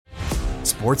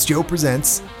Sports Joe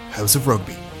presents House of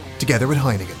Rugby, together with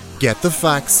Heineken. Get the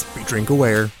facts, be drink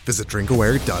aware, visit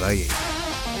drinkaware.ie.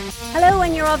 Hello,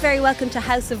 and you're all very welcome to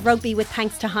House of Rugby with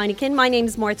thanks to Heineken. My name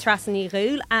is Mort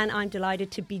Thrasany-Rule, and I'm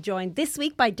delighted to be joined this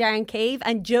week by Darren Cave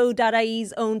and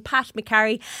Joe.ie's own Pat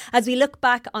McCarry as we look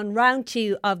back on round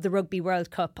 2 of the Rugby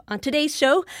World Cup. On today's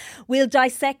show, we'll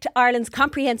dissect Ireland's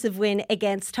comprehensive win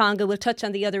against Tonga. We'll touch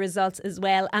on the other results as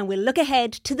well, and we'll look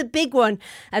ahead to the big one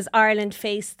as Ireland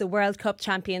face the World Cup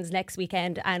champions next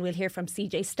weekend, and we'll hear from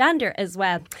CJ Stander as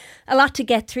well. A lot to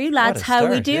get through, lads. How are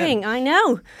we doing? Yeah. I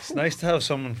know. It's nice to have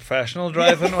someone professional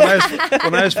driving.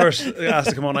 When I was first asked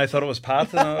to come on, I thought it was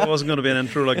Pat, and it wasn't going to be an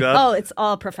intro like that. Oh, it's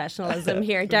all professionalism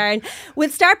here, Darren.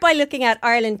 We'll start by looking at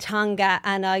Ireland-Tonga,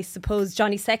 and I suppose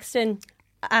Johnny Sexton,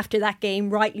 after that game,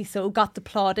 rightly so, got the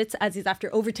plaudits as he's after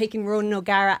overtaking Ronan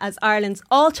O'Gara as Ireland's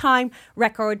all-time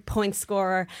record point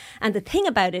scorer. And the thing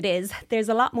about it is, there's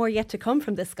a lot more yet to come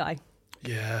from this guy.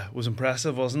 Yeah, it was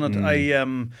impressive, wasn't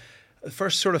it? The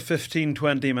first sort of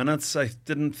 15-20 minutes, I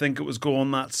didn't think it was going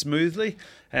that smoothly.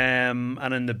 And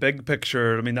in the big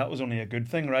picture, I mean, that was only a good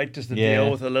thing, right? Just to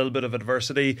deal with a little bit of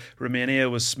adversity. Romania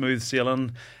was smooth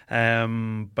sailing.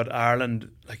 But Ireland,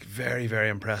 like, very, very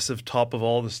impressive. Top of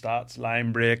all the stats,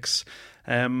 line breaks.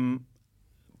 When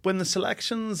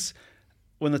the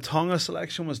Tonga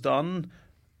selection was done,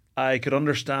 I could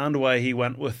understand why he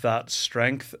went with that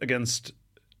strength against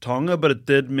Tonga, but it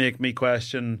did make me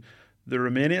question the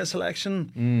Romania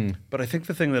selection. But I think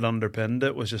the thing that underpinned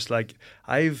it was just like,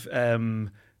 I've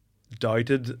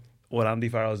doubted what Andy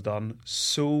Farrell's done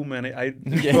so many.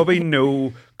 Probably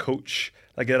no coach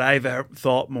like that I've ever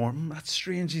thought more, that's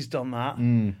strange he's done that.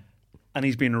 And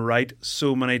he's been right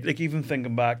so many. Like, even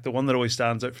thinking back, the one that always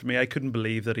stands out for me, I couldn't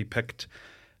believe that he picked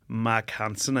Mac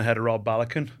Hansen ahead of Rob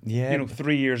Balakin.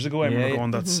 3 years ago. I remember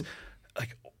going, that's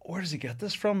like, where does he get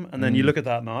this from? And then you look at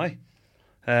that now.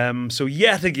 So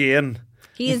yet again,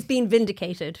 he has been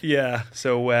vindicated. Yeah.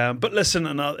 So, but listen,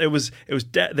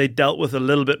 they dealt with a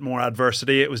little bit more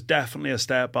adversity. It was definitely a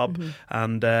step up,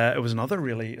 and it was another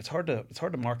really. It's hard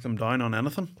to mark them down on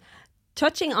anything.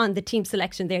 Touching on the team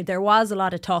selection, there was a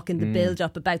lot of talk in the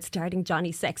build-up about starting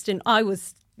Johnny Sexton. I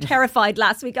was terrified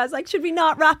last week. I was like, should we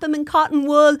not wrap him in cotton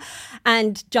wool?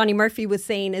 And Johnny Murphy was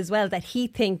saying as well that he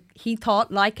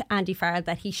thought, like Andy Farrell,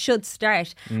 that he should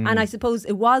start. And I suppose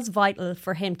it was vital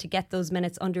for him to get those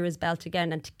minutes under his belt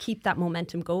again and to keep that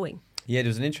momentum going. Yeah, there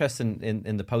was an interest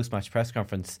in the post-match press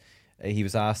conference. He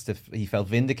was asked if he felt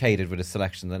vindicated with his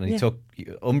selection, and he took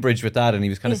umbrage with that, and he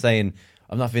was kind of saying,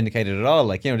 I'm not vindicated at all.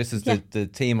 Like, this is the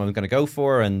team I'm going to go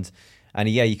for. And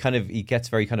he gets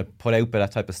very kind of put out by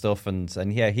that type of stuff, and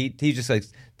he just like,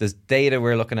 there's data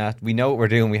we're looking at, we know what we're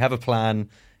doing, we have a plan.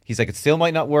 He's like, it still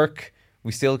might not work,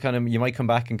 we still you might come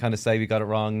back and kind of say we got it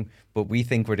wrong, but we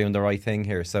think we're doing the right thing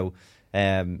here. So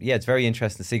it's very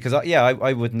interesting to see, because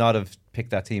I would not have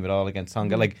picked that team at all against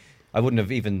Tonga. Like, I wouldn't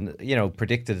have even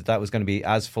predicted that was going to be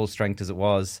as full strength as it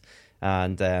was.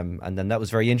 And then that was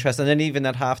very interesting. And then even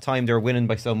at half time, they were winning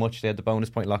by so much, they had the bonus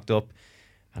point locked up.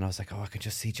 And I was like, I can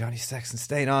just see Johnny Sexton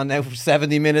staying on now for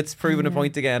 70 minutes, proving a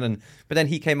point again. But then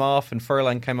he came off and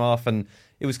Furlan came off, and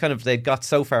it was kind of, they got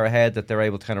so far ahead that they're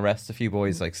able to kind of rest a few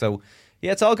boys. Like, so,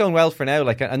 it's all going well for now.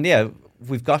 Like, and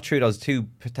we've got through those 2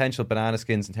 potential banana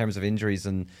skins in terms of injuries,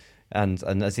 and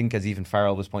I think, as even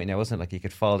Farrell was pointing out, wasn't it, like, you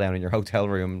could fall down in your hotel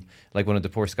room like one of the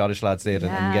poor Scottish lads did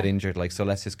and get injured. Like, so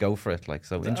let's just go for it. Like,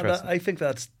 so interesting. I think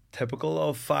that's typical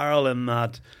of Farrell in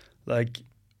that, like,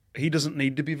 he doesn't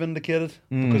need to be vindicated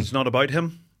because it's not about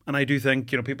him. And I do think,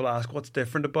 people ask what's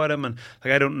different about him, and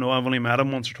like, I don't know, I've only met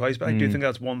him once or twice, but I do think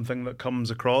that's one thing that comes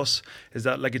across, is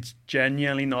that, like, it's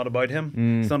genuinely not about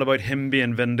him. It's not about him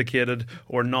being vindicated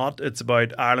or not. It's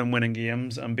about Ireland winning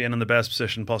games and being in the best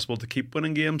position possible to keep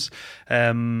winning games.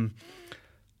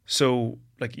 So,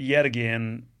 like, yet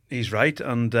again, he's right,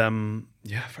 and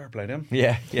fair play to him.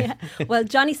 Yeah. Well,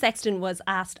 Johnny Sexton was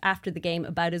asked after the game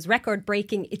about his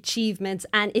record-breaking achievements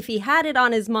and if he had it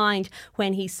on his mind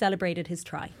when he celebrated his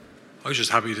try. I was just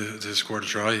happy to score the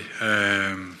try.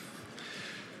 I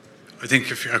think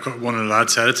one of the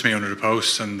lads said it to me under the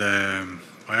post, and I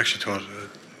actually thought I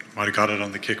might have got it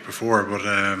on the kick before, but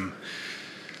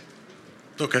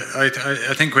look, I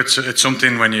think it's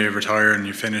something when you retire and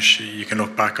you finish, you can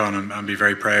look back on and be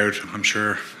very proud. I'm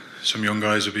sure some young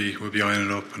guys will be eyeing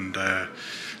it up, and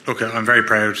look, I'm very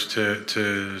proud to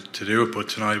do it. But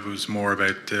tonight was more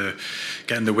about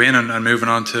getting the win and moving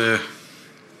on to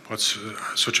what's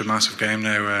such a massive game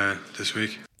now this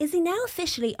week. Is he now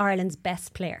officially Ireland's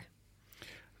best player?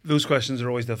 Those questions are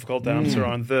always difficult to answer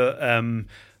on the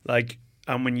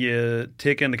And when you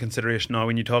take into consideration now,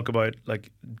 when you talk about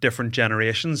like different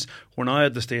generations, we're now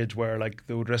at the stage where like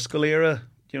the O'Driscoll era,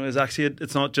 is actually,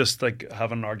 it's not just like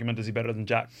having an argument, is he better than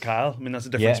Jack Kyle? I mean, that's a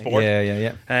different sport.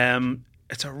 Yeah.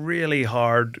 It's a really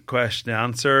hard question to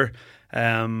answer.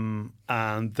 And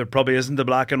there probably isn't a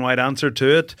black and white answer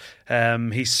to it.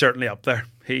 He's certainly up there.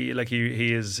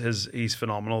 He's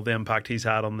phenomenal, the impact he's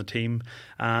had on the team.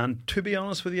 And to be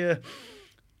honest with you,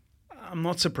 I'm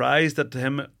not surprised that to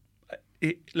him,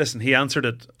 he answered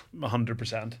it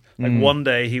 100%. Like one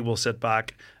day he will sit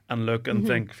back and look and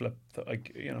think, flip,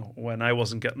 like, when I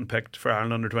wasn't getting picked for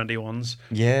Ireland under 21s.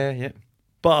 Yeah.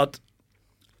 But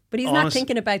he's not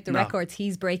thinking about the records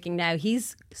he's breaking now.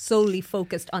 He's solely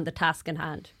focused on the task in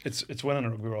hand. It's winning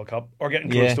a Rugby World Cup or getting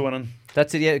close to winning.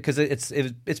 That's it, yeah, because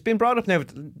it's been brought up now.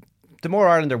 The more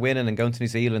Ireland are winning and going to New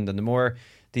Zealand, and the more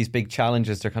these big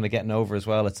challenges they're kind of getting over as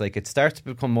well, it's like it starts to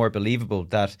become more believable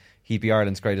that he'd be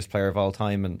Ireland's greatest player of all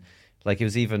time. And like, it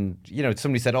was even,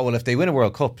 somebody said, oh, well, if they win a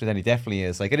World Cup, then he definitely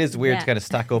is. Like, it is weird to kind of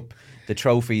stack up the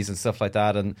trophies and stuff like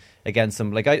that. And against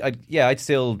him, like, I'd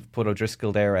still put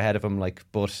O'Driscoll there ahead of him, like,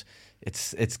 but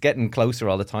it's getting closer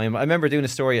all the time. I remember doing a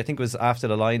story, I think it was after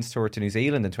the Lions tour to New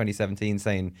Zealand in 2017,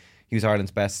 saying he was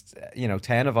Ireland's best,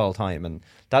 10 of all time. And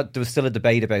that there was still a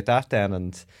debate about that then.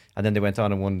 And then they went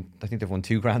on and won, I think they've won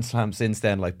 2 Grand Slams since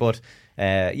then. Like, but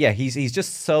he's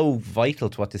just so vital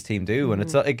to what this team do. And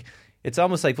it's like, it's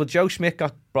almost like, well, Joe Schmidt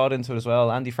got brought into it as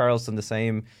well. Andy Farrell's done the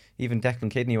same. Even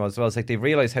Declan Kidney was as well. It's like they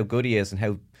realise how good he is and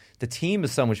how the team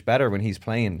is so much better when he's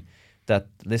playing. That,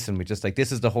 listen, we just like,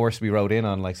 this is the horse we rode in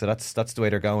on. Like, so that's the way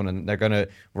they're going, and they're going to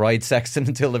ride Sexton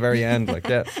until the very end. Like,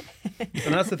 yeah.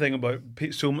 And that's the thing about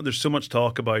there's so much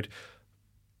talk about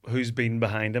who's been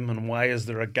behind him and why is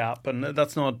there a gap, and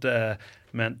that's not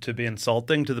meant to be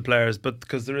insulting to the players, but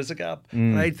because there is a gap.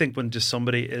 And I think when just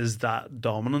somebody is that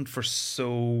dominant for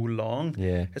so long,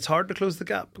 it's hard to close the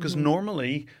gap, because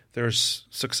normally there's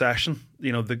succession.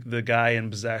 The guy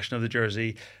in possession of the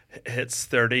jersey hits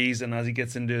 30s, and as he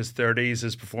gets into his 30s,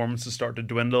 his performances start to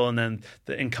dwindle, and then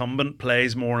the incumbent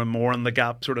plays more and more, and the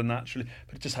gap sort of naturally,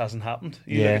 but it just hasn't happened.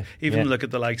 Look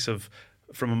at the likes of,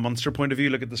 from a Munster point of view,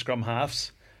 look at the scrum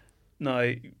halves.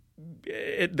 Now,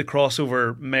 the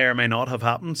crossover may or may not have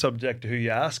happened, subject to who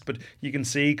you ask, but you can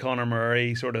see Conor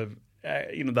Murray sort of,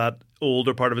 that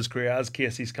older part of his career as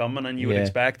Casey's coming, and you would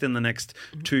expect in the next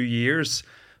 2 years.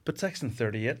 But Sexton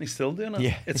 38 and he's still doing it.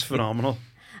 Yeah. It's phenomenal.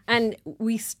 And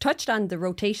we touched on the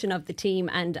rotation of the team,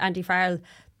 and Andy Farrell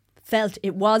felt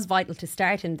it was vital to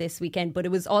start him this weekend, but it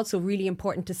was also really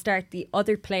important to start the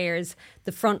other players,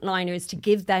 the frontliners, to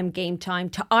give them game time,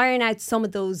 to iron out some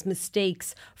of those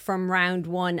mistakes from round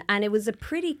one. And it was a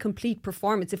pretty complete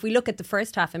performance if we look at the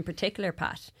first half in particular,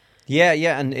 Pat. Yeah,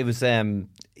 and it was an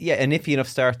iffy enough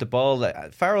start. The ball,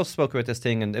 Farrell spoke about this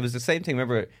thing, and it was the same thing.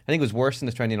 Remember, I think it was worse in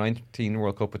the 2019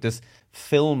 World Cup with this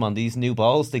film on these new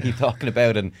balls they keep talking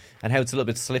about, and how it's a little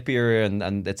bit slippier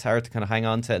and it's hard to kind of hang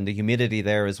on to, and the humidity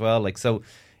there as well. Like, so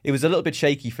it was a little bit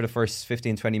shaky for the first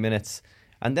 15-20 minutes,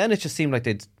 and then it just seemed like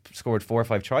they'd scored 4 or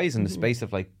 5 tries in the space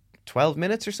of like 12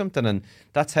 minutes or something, and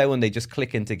that's how, when they just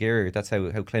click into gear, that's how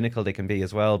clinical they can be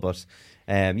as well. But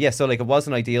so like, it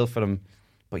wasn't ideal for them.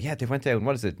 But yeah, they went down,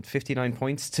 59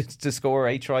 points to score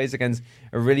 8 tries against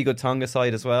a really good Tonga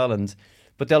side as well.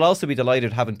 But they'll also be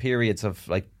delighted having periods of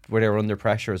like where they were under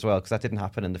pressure as well, because that didn't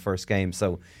happen in the first game.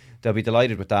 So they'll be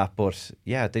delighted with that. But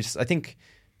yeah, I think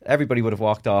everybody would have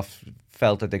walked off,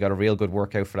 felt that they got a real good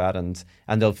workout for that, and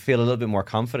they'll feel a little bit more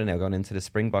confident now going into the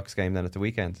Springboks game than at the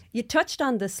weekend. You touched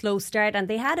on the slow start, and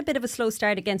they had a bit of a slow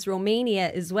start against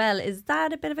Romania as well. Is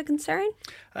that a bit of a concern?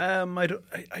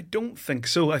 I don't think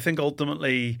so. I think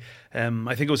ultimately, I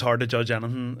think it was hard to judge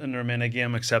anything in the Romania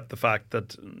game except the fact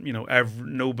that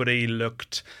nobody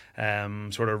looked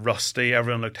sort of rusty.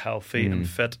 Everyone looked healthy and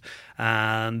fit,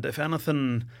 and if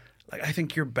anything, like, I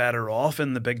think you're better off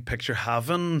in the big picture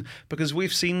because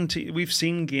we've seen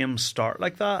games start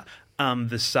like that and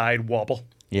the side wobble.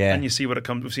 Yeah. And you see what it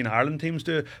comes. We've seen Ireland teams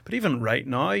do it. But even right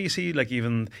now, you see like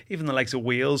even the likes of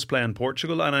Wales playing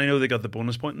Portugal, and I know they got the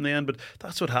bonus point in the end, but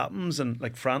that's what happens. And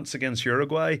like France against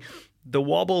Uruguay, the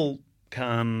wobble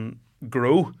can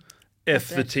grow if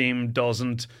the team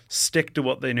doesn't stick to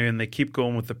what they knew and they keep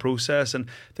going with the process. And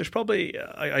there's probably,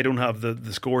 I don't have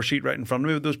the score sheet right in front of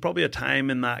me, but there's probably a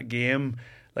time in that game,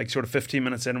 like sort of 15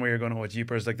 minutes in, where you're going, oh,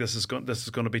 jeepers, like this is going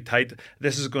to be tight.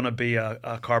 This is going to be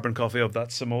a carbon copy of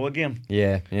that Samoa game.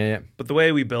 Yeah. But the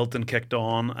way we built and kicked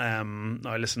on,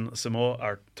 now listen, Samoa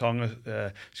or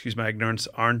Tonga, excuse my ignorance,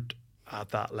 aren't at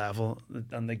that level,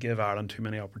 and they give Ireland too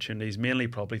many opportunities, mainly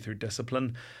probably through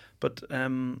discipline. But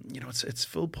it's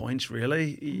full points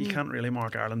really. You can't really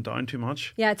mark Ireland down too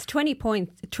much. Yeah, it's 20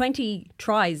 points, 20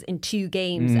 tries in 2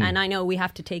 games, and I know we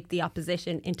have to take the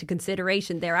opposition into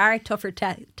consideration. There are tougher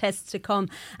tests to come,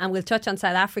 and we'll touch on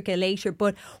South Africa later.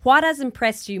 But what has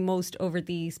impressed you most over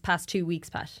these past 2 weeks,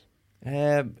 Pat?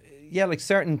 Yeah, like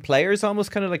certain players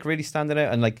almost kind of like really standing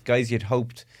out, and like guys you'd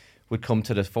hoped would come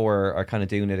to the fore are kind of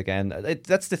doing it again.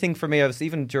 That's the thing for me. I was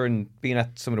even during being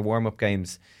at some of the warm-up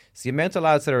games, it's the amount of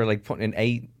lads that are like putting in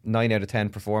 8, 9 out of 10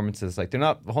 performances. Like they're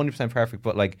not 100% perfect,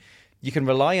 but like you can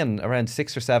rely on around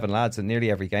 6 or 7 lads in nearly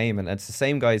every game, and it's the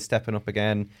same guys stepping up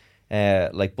again.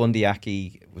 Like Bundy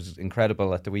Aki was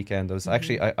incredible at the weekend. I was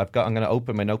actually I'm going to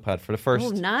open my notepad for the first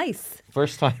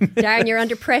time. Darren, you're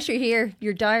under pressure here.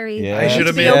 Your diary. Yeah. I should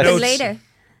have made notes later.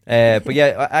 But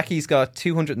yeah, Aki's got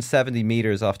 270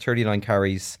 metres off 39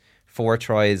 carries, 4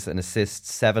 tries and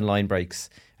assists, 7 line breaks,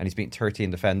 and he's beaten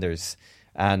 13 defenders.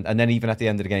 And then even at the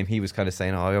end of the game, he was kind of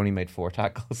saying, I only made 4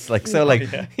 tackles. Like so, like.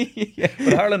 Yeah.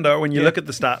 But Ireland are, when you look at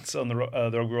the stats on the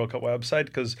Rugby World Cup website,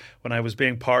 because when I was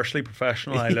being partially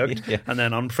professional, I looked, and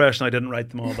then unprofessional, I didn't write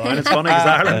them all down. It's funny because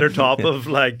Ireland are top of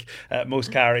like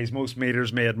most carries, most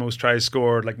meters made, most tries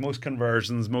scored, like most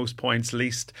conversions, most points,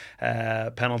 least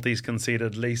penalties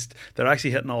conceded, least. They're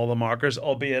actually hitting all the markers,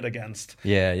 albeit against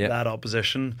that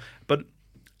opposition. But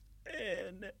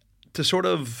to sort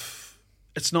of.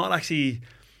 It's not actually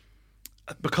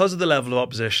because of the level of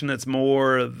opposition. It's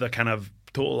more the kind of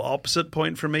total opposite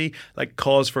point for me, like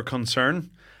cause for concern.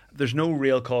 There's no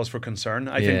real cause for concern.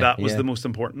 I think that was the most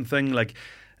important thing. Like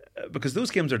because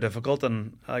those games are difficult,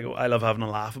 and I love having a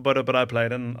laugh about it. But I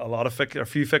played in a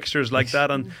few fixtures like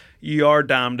that, and you are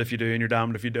damned if you do, and you're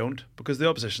damned if you don't, because the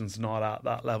opposition's not at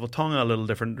that level. Tonga a little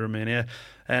different to Romania,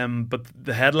 but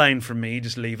the headline for me,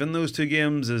 just leaving those 2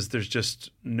 games, is there's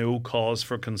just no cause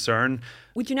for concern.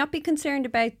 Would you not be concerned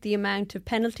about the amount of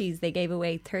penalties they gave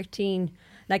away? 13.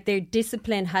 Like their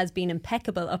discipline has been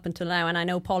impeccable up until now, and I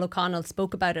know Paul O'Connell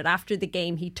spoke about it after the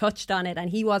game. He touched on it, and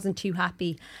he wasn't too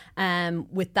happy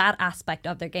with that aspect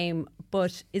of their game.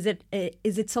 But is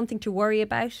it something to worry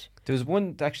about? There was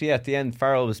one actually at the end.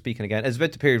 Farrell was speaking again. It was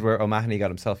about the period where O'Mahony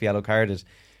got himself yellow carded,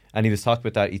 and he was talking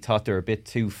about that. He thought they were a bit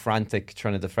too frantic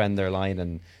trying to defend their line,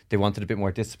 and they wanted a bit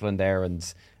more discipline there.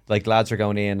 And like lads are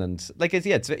going in, and like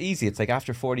it's easy. It's like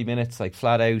after 40 minutes, like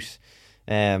flat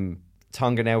out.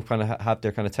 Tonga now kind of have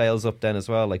their kind of tails up then as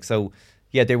well. Like so,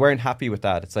 yeah, they weren't happy with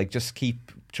that. It's like just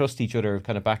trust each other,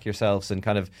 kind of back yourselves, and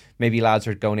kind of maybe lads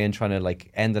are going in trying to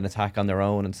like end an attack on their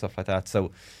own and stuff like that.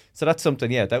 So that's something.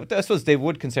 Yeah, that I suppose they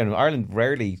would concern them. Ireland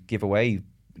rarely give away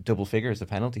double figures of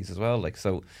penalties as well. Like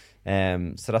so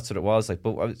that's what it was. Like,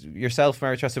 but yourself,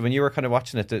 Mary Tressa, when you were kind of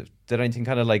watching it, did anything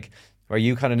kind of like? Are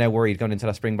you kind of now worried going into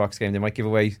that Springboks game they might give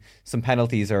away some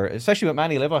penalties, or especially with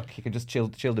Manny Livock, he can just chill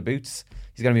the boots.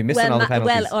 He's going to be missing all the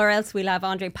penalties. Well, or else we'll have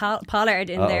Andre Pollard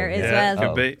in there as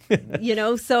well. Could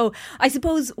be. So I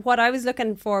suppose what I was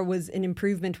looking for was an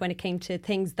improvement when it came to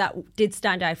things that did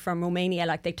stand out from Romania,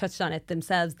 like they touched on it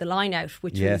themselves, the line out,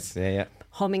 which was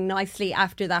humming nicely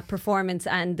after that performance,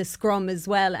 and the scrum as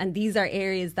well. And these are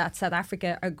areas that South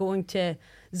Africa are going to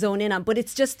zone in on, but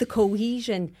it's just the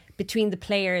cohesion between the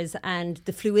players and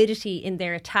the fluidity in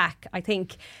their attack. I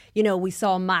think, we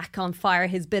saw Mac on fire,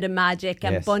 his bit of magic,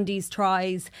 and Bundy's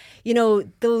tries,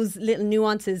 those little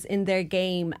nuances in their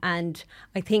game. And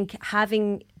I think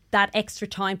having that extra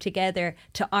time together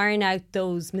to iron out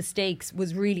those mistakes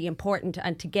was really important,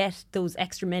 and to get those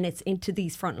extra minutes into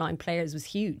these frontline players was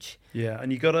huge. Yeah,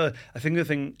 and I think the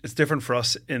thing, it's different for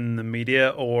us in the media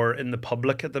or in the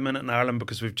public at the minute in Ireland,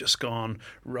 because we've just gone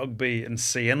rugby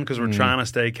insane because we're trying to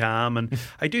stay calm. And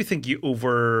I do think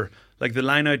like the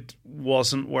line out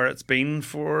wasn't where it's been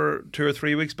for 2 or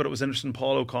 3 weeks, but it was interesting.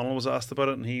 Paul O'Connell was asked about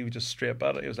it, and he was just straight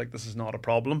about it. He was like, this is not a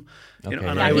problem. Okay.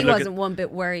 He wasn't one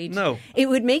bit worried. No. It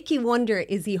would make you wonder,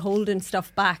 is he holding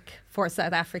stuff back for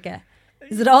South Africa?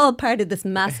 Is it all part of this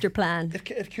master plan?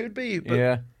 It could be,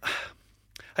 but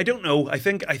I don't know. I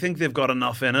think they've got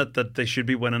enough in it that they should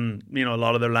be winning, a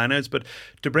lot of their lineouts. But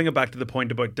to bring it back to the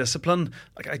point about discipline,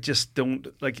 like I just don't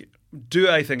like. Do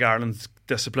I think Ireland's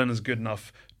discipline is good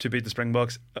enough to beat the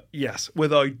Springboks? Yes,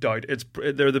 without doubt.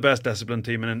 They're the best disciplined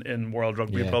team in world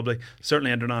rugby, probably,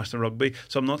 certainly international rugby.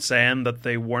 So I'm not saying that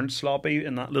they weren't sloppy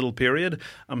in that little period.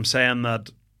 I'm saying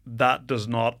that does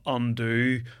not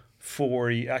undo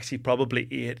actually probably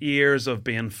 8 years of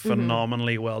being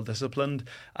phenomenally well disciplined.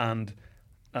 And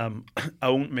I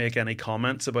won't make any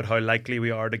comments about how likely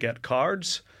we are to get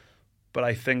cards, but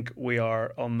I think we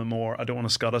are on the more. I don't want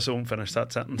to Scottish, so I won't finish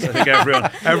that sentence. I think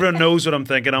everyone knows what I'm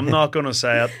thinking. I'm not going to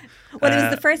say it. Well, it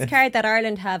was the first card that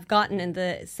Ireland have gotten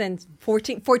since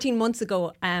 14 months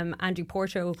ago. Andrew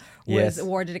Porto was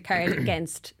awarded a card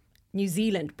against New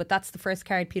Zealand, but that's the first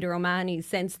card Peter O'Mahony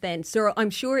since then. So I'm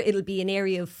sure it'll be an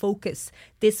area of focus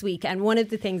this week. And one of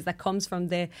the things that comes from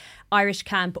the Irish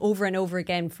camp over and over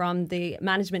again from the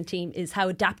management team is how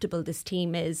adaptable this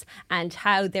team is and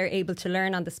how they're able to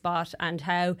learn on the spot and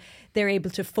how they're able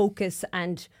to focus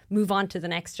and move on to the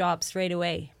next job straight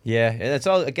away. Yeah, it's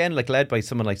all again like led by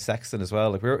someone like Sexton as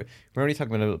well. Like we were only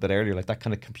talking about a little bit earlier, like that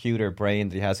kind of computer brain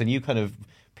that he has, and you kind of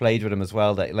played with him as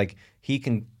well, that like he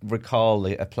can recall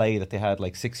a play that they had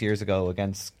like 6 years ago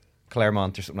against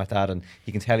Claremont or something like that, and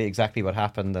he can tell you exactly what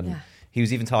happened. And he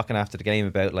was even talking after the game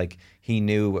about like he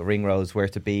knew at Ringrose where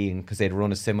to be because they'd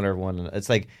run a similar one. And it's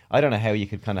like, I don't know how you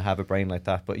could kind of have a brain like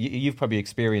that, but you've probably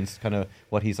experienced kind of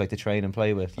what he's like to train and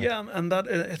play with. Like. Yeah, and that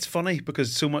it's funny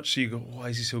because so much you go, why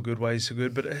is he so good? Why is he so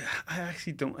good? But I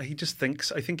actually don't. He just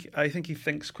thinks. I think he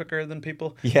thinks quicker than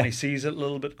people. Yeah, and he sees it a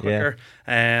little bit quicker.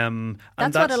 Yeah.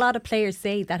 That's what a lot of players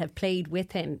say that have played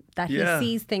with him. That he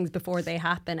sees things before they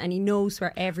happen, and he knows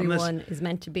where everyone is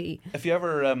meant to be. If you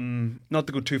ever, not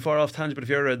to go too far off tangent, but if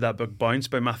you ever read that book Bounce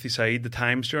by Matthew Said, the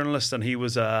Times journalist, and he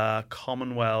was a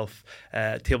Commonwealth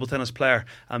table tennis player,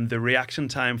 and the reaction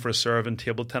time for a serve in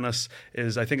table tennis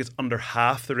is, I think it's under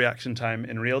half the reaction time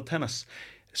in real tennis.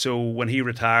 So when he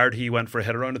retired, he went for a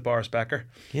hit around with Boris Becker.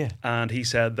 Yeah. And he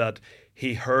said that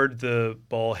he heard the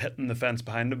ball hitting the fence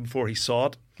behind him before he saw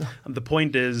it. And the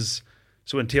point is,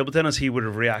 so in table tennis, he would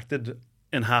have reacted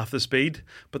in half the speed,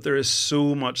 but there is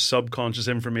so much subconscious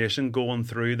information going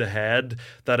through the head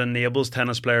that enables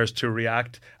tennis players to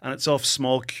react, and it's off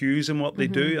small cues in what they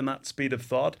do and that speed of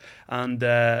thought. And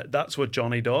that's what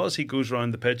Johnny does. He goes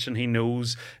around the pitch and he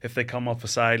knows if they come off a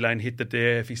sideline, hit the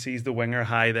day. If he sees the winger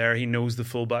high there, he knows the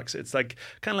fullbacks. It's like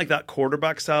kind of like that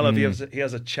quarterback style of he has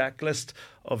a checklist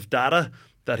of data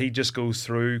that he just goes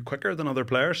through quicker than other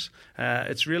players.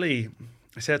 It's really,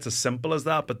 I say it's as simple as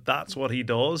that, but that's what he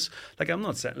does. Like, I'm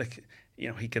not saying, like, you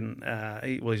know, he can,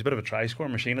 he's a bit of a try score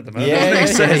machine at the minute.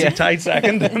 He tied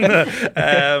second.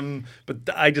 But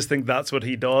I just think that's what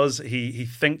he does. He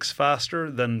thinks faster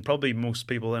than probably most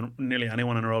people and nearly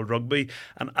anyone in world rugby.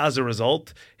 And as a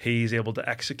result, he's able to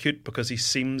execute because he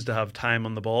seems to have time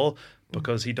on the ball.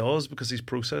 Because he's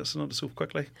processing it so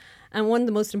quickly. And one of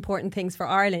the most important things for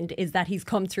Ireland is that he's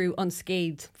come through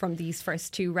unscathed from these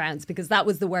first two rounds, because that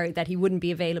was the worry that he wouldn't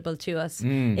be available to us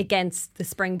against the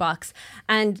Springboks.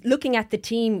 And looking at the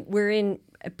team, we're in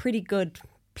a pretty good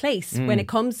place when it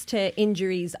comes to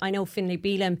injuries. I know Finlay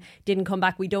Bealham didn't come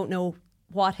back. We don't know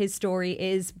what his story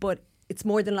is, but it's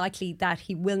more than likely that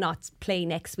he will not play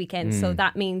next weekend. So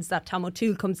that means that Tom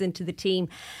O'Toole comes into the team.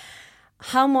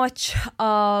 How much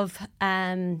of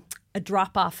a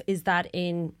drop-off is that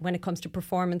in when it comes to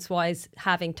performance-wise,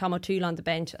 having Tom O'Toole on the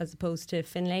bench as opposed to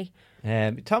Finlay?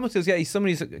 Tom O'Toole's, he's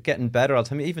somebody who's getting better all the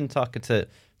time. Even talking to,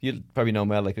 you probably know him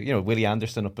well, like, you know, Willie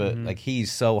Anderson up at, like,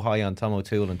 he's so high on Tom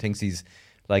O'Toole and thinks he's,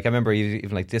 like, I remember even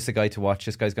like, this is a guy to watch,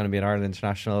 this guy's going to be an Ireland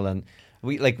international, and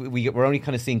we're only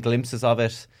kind of seeing glimpses of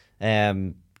it.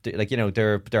 Like, you know,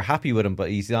 they're happy with him, but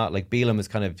he's not, like, Bealham is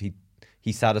kind of,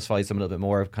 he satisfies them a little bit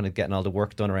more, kind of getting all the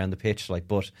work done around the pitch. Like,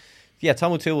 but yeah,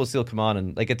 Tom O'Toole will still come on,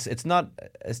 and like it's not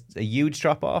a huge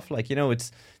drop off. Like, you know,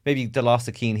 it's maybe the loss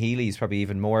of Cian Healy is probably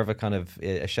even more of a kind of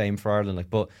a shame for Ireland. Like,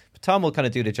 but Tom will kind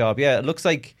of do the job. Yeah, it looks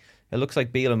like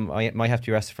Bealham might have to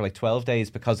be arrested for like 12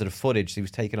 days because of the footage. He was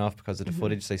taken off because of the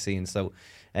footage they've seen. So,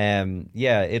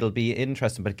 yeah, it'll be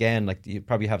interesting. But again, like, you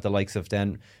probably have the likes of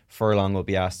then Furlong will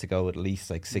be asked to go at least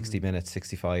like 60 minutes,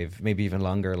 65, maybe even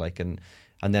longer. Like,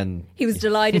 and then he was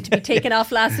delighted to be taken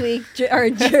off last week, or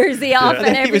jersey off and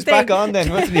everything. He was back on then,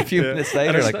 wasn't he, a few minutes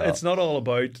later? It's not all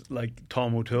about like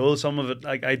Tom O'Toole. Some of it,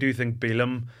 like, I do think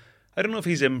Bealham, I don't know if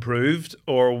he's improved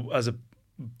or as a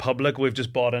public we've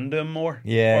just bought into him more.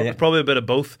 Yeah. Probably a bit of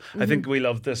both. I think we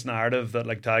loved this narrative that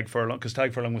like Tadhg Furlong, because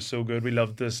Tadhg Furlong was so good, we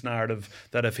loved this narrative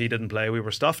that if he didn't play we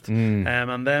were stuffed.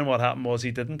 And then what happened was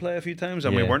he didn't play a few times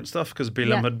and we weren't stuffed because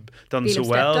Bealham had done so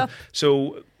well.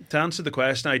 So to answer the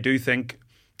question, I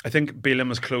think Bealham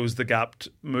has closed the gap,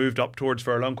 moved up towards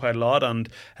Furlong quite a lot, and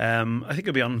I think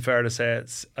it'd be unfair to say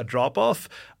it's a drop-off.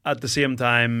 At the same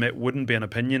time, it wouldn't be an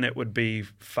opinion, it would be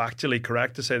factually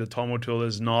correct to say that Tom O'Toole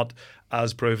is not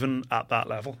as proven at that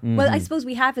level. Well, I suppose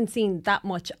we haven't seen that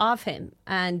much of him,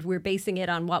 and we're basing it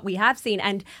on what we have seen.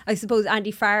 And I suppose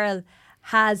Andy Farrell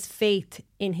has faith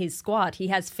in his squad. He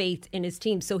has faith in his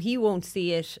team. So he won't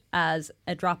see it as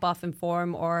a drop off in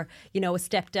form or, a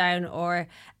step down or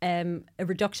a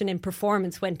reduction in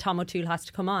performance when Tom O'Toole has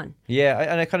to come on. Yeah,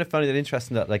 and I kind of found it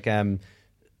interesting that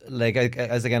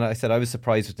as again I said, I was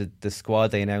surprised with the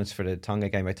squad they announced for the Tonga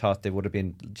game. I thought they would have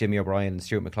been Jimmy O'Brien and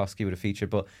Stuart McCloskey would have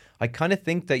featured, but I kind of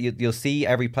think that you'll see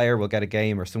every player will get a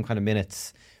game or some kind of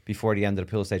minutes before the end of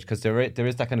the pool stage, because there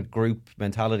is that kind of group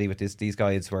mentality with these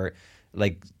guys where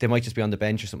they might just be on the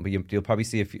bench or something, but you'll probably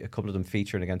see a couple of them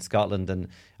featuring against Scotland, and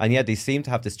yeah, they seem to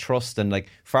have this trust. And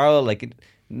Farrell,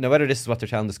 no matter this is what they're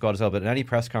telling the squad as well, but in any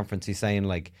press conference he's saying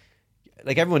like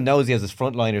everyone knows he has his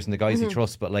frontliners and the guys he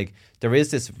trusts, but there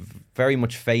is this very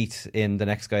much faith in the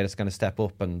next guy that's going to step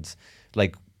up, and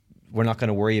we're not going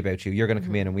to worry about you. You're going to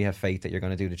come in and we have faith that you're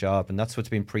going to do the job. And that's what's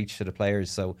been preached to the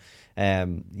players. So,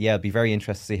 it'd be very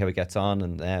interesting to see how he gets on.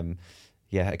 And,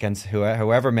 against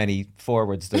however many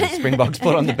forwards the Springboks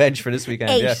put on the bench for this weekend.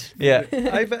 8. Yeah.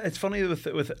 It's funny with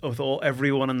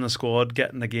everyone in the squad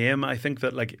getting the game. I think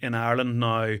that in Ireland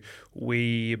now,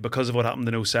 because of what happened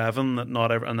in 2007,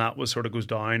 and that was sort of goes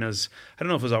down as, I don't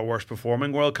know if it was our worst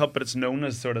performing World Cup, but it's known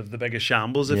as sort of the biggest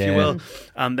shambles, if you will.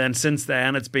 And then since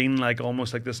then, it's been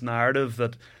almost like this narrative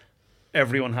that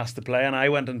everyone has to play. And I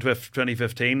went into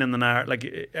 2015 and the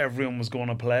narrative everyone was going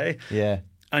to play. Yeah.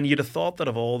 And you'd have thought that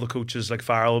of all the coaches,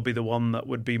 Farrell would be the one that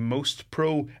would be most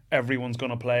pro. Everyone's going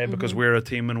to play because we're a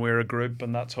team and we're a group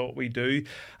and that's what we do.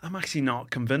 I'm actually not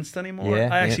convinced anymore.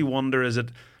 I actually wonder, is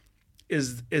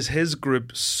his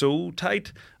group so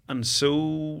tight and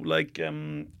so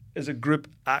is a group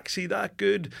actually that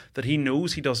good that he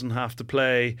knows he doesn't have to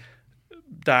play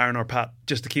Darren or Pat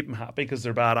just to keep him happy because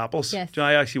they're bad apples? Yes.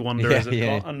 I actually wonder, is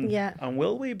it not? Yeah. And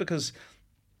will we? Because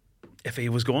if he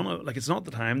was going to, it's not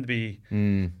the time to be.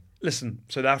 Listen,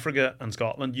 South Africa and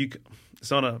Scotland, it's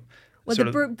not a. Well,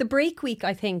 the break week,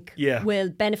 I think, will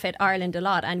benefit Ireland a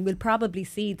lot, and we'll probably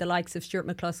see the likes of Stuart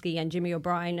McCloskey and Jimmy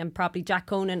O'Brien and probably Jack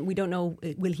Conan. We don't know,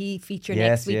 will he feature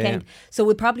next weekend? So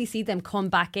we'll probably see them come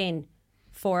back in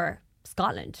for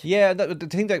Scotland. Yeah, the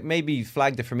thing that maybe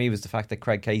flagged it for me was the fact that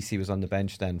Craig Casey was on the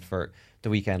bench then for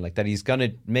the weekend, that he's going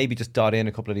to maybe just dot in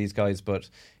a couple of these guys. But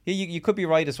you could be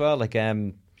right as well.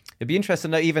 It'd be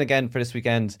interesting, even again for this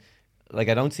weekend. I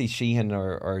don't see Sheehan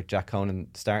or Jack Conan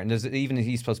starting.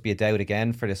 He's supposed to be a doubt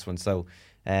again for this one. So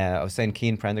I was saying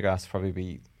Cian Prendergast probably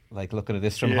be looking at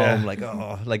this from home,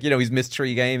 he's missed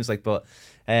 3 games. But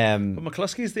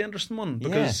McCluskey's the interesting one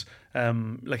because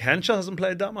Henshaw hasn't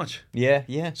played that much.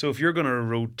 Yeah. So if you're going to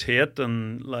rotate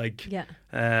and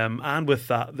and with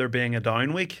that there being a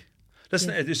down week, listen,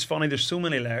 it's funny. There's so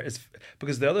many layers.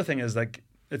 Because the other thing is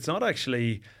it's not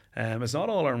actually. It's not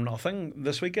all or nothing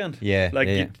this weekend.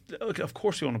 Of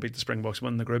course you want to beat the Springboks,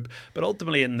 win the group, but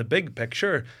ultimately in the big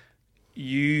picture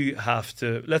you have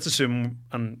to, let's assume,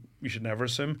 and you should never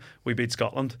assume, we beat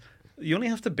Scotland. You only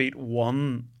have to beat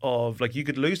one of, you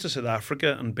could lose to South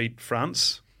Africa and beat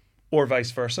France or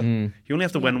vice versa. You only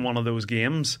have to win one of those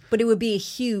games. But it would be a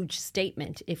huge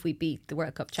statement if we beat the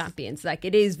World Cup champions.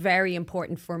 It is very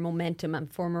important for momentum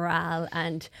and for morale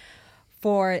and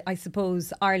for, I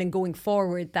suppose, Ireland going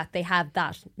forward, that they have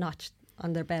that notch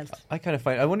on their belt. I kind of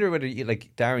find, I wonder whether you,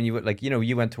 Darren, you would,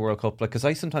 you went to World Cup, because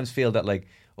I sometimes feel that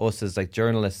us as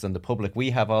journalists and the public,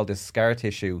 we have all this scar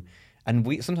tissue, and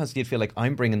we sometimes you'd feel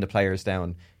I'm bringing the players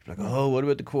down. Oh, what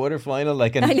about the quarter final?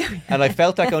 And I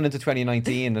felt that going into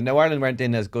 2019, and now Ireland weren't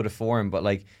in as good a form, but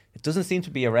it doesn't seem to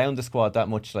be around the squad that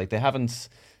much. They haven't.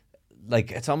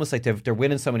 It's almost they're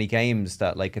winning so many games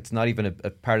that it's not even a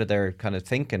part of their kind of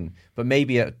thinking. But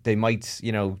maybe they might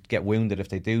get wounded if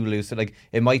they do lose. So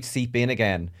it might seep in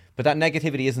again. But that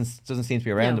negativity doesn't seem to be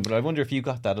around them. But I wonder if you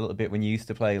got that a little bit when you used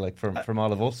to play, from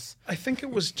all of us. I think it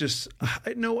was just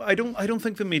I don't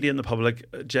think the media and the public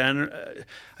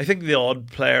I think the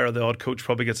odd player or the odd coach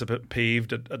probably gets a bit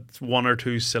peeved at one or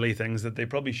two silly things that they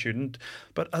probably shouldn't.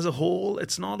 But as a whole,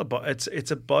 it's not about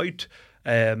it's about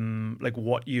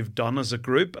what you've done as a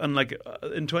group, and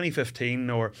in 2015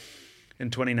 or in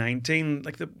 2019,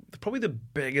 probably the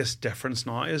biggest difference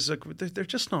now is they're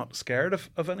just not scared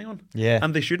of anyone.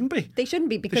 And they shouldn't be. They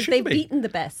shouldn't be, because they've beaten the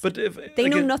best. But they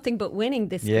know nothing but winning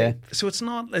this group. So it's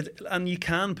not, and you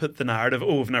can put the narrative,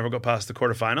 we've never got past the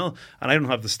quarterfinal, and I don't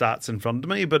have the stats in front of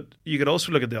me, but you could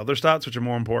also look at the other stats, which are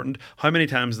more important. How many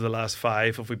times in the last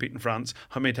 5 have we beaten France?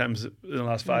 How many times in the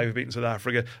last 5 we've beaten South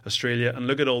Africa, Australia? And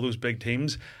look at all those big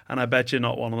teams, and I bet you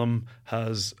not one of them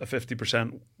has a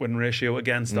 50% win ratio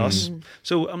against us.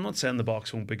 So I'm not saying the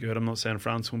Boks won't be good. I'm not saying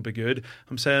France won't be good.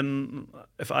 I'm saying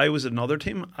if I was another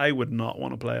team, I would not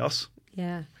want to play us.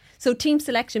 Yeah. So team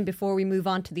selection, before we move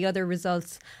on to the other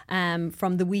results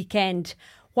from the weekend.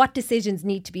 what decisions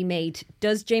need to be made?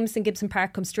 Does Jameson Gibson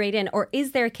Park come straight in, or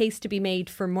is there a case to be made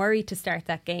for Murray to start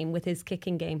that game with his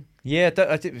kicking game? Yeah,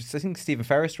 I think Stephen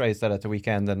Ferris raised that at the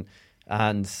weekend,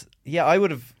 and yeah, I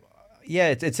would have. Yeah,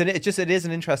 it is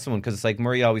an interesting one because it's like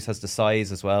Murray always has the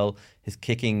size as well. His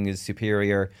kicking is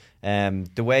superior.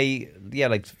 The way,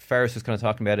 like Ferris was kind of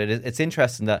talking about it, it's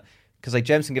interesting that because like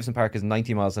Jameson Gibson Park is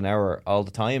 90 miles an hour all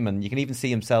the time, and you can even see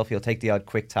himself. He'll take the odd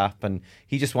quick tap, and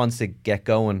he just wants to get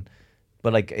going.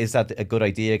 But like, is that a good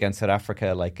idea against South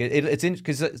Africa? Like, it's in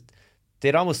because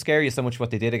they'd almost scare you so much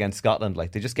what they did against Scotland.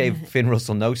 Like, they just gave Finn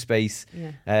Russell no space.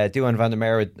 Duhan van der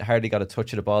Merwe hardly got a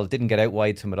touch of the ball. It didn't get out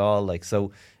wide to him at all. Like,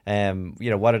 so,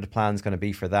 what are the plans going to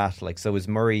be for that? Like, so is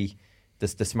Murray the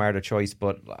smarter choice?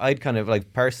 But I'd kind of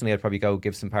like personally, I'd probably go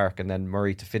Gibson Park and then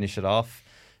Murray to finish it off.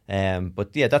 But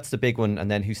yeah, that's the big one.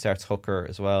 And then who starts hooker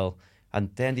as well?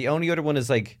 And then the only other one is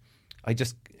like,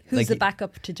 who's the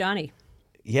backup to Johnny?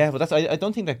 Yeah, but I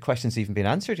don't think that question's even been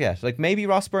answered yet. Like maybe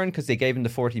Ross Byrne because they gave him the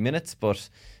 40 minutes, but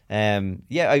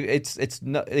it's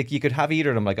not like you could have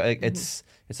either of them. Like it's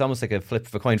almost like a flip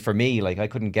of a coin for me. Like I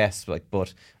couldn't guess. Like,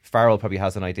 but Farrell probably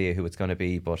has an idea who it's going to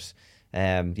be. But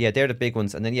they're the big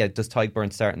ones. And then does Tyke Byrne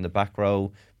start in the back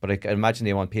row? But I imagine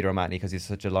they want Peter O'Mahony because he's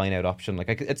such a line out option. Like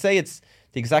I'd say it's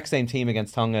the exact same team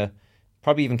against Tonga.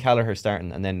 Probably even Kelleher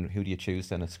starting, and then who do you choose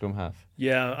then at scrum half?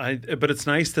 Yeah, but it's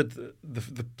nice that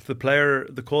the player,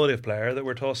 the quality of player that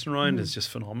we're tossing around is just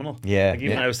phenomenal. Yeah, like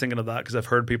even I was thinking of that because I've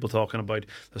heard people talking about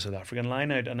the South African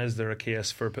line out, and is there a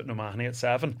case for putting O'Mahony at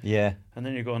 7? Yeah, and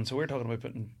then you're going, so we're talking about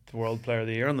putting the World Player of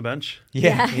the Year on the bench.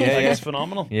 Yeah. It's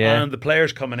phenomenal. Yeah, and the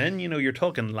players coming in, you're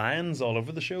talking lions all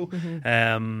over the show.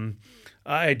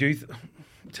 I do.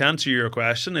 To answer your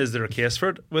question, is there a case for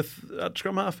it at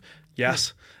scrum half?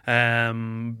 Yes. I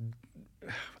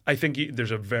think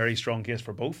there's a very strong case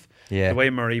for both. Yeah. The way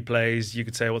Murray plays, you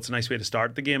could say, well, it's a nice way to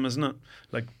start the game, isn't it?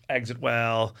 Like exit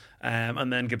well,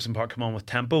 and then Gibson Park come on with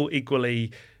tempo.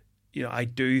 Equally, I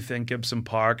do think Gibson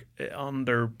Park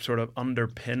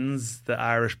underpins the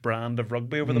Irish brand of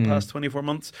rugby over the past 24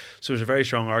 months. So there's a very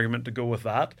strong argument to go with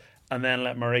that, and then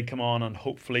let Murray come on and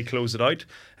hopefully close it out.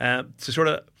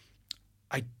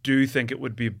 I do think it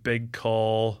would be a big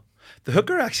call. The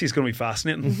hooker actually is going to be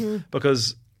fascinating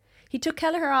because he took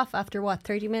Kelleher off after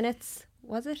 30 minutes,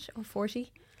 was it, or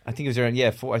 40? I think it was around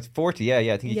 40. Yeah.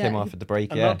 I think he came off at the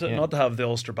break. And not to have the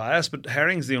Ulster bias, but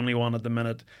Herring's the only one at the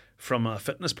minute from a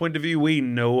fitness point of view. We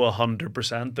know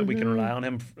 100% that we can rely on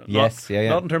him. Not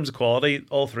in terms of quality.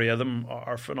 All three of them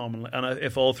are phenomenal, and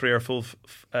if all three are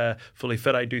fully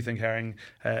fit, I do think Herring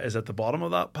is at the bottom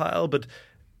of that pile. But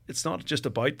it's not just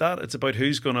about that. It's about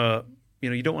who's going to.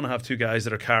 You don't want to have two guys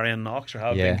that are carrying knocks or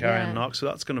have been carrying knocks. So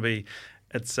that's going to be.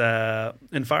 It's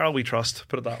in Farrell we trust.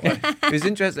 Put it that way. It was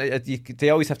interesting. They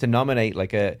always have to nominate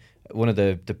like one of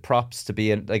the props to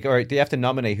be in, like, or they have to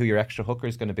nominate who your extra hooker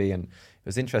is going to be. And it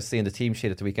was interesting in the team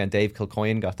sheet at the weekend. Dave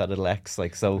Kilcoyne got that little X.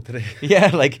 Like, so yeah,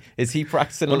 like, is he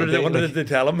practicing? What did they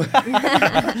tell him?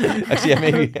 Actually,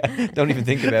 maybe don't even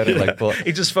think about it. Like, but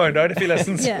he just found out if he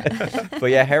listens. But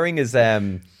yeah, Herring is.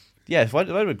 What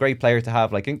a great player to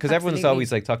have, like, because everyone's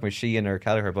always like talking about Sheehan or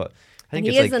Kelleher, but I think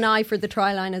he is an eye for the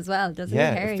try line as well, doesn't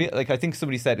he? I think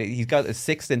somebody said he's got his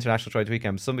 6th international try this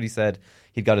weekend. Somebody said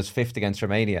he'd got his 5th against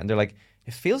Romania, and they're like,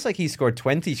 it feels like he scored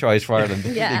 20 tries for Ireland.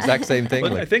 The exact same thing.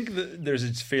 Well, I think there's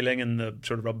a feeling in the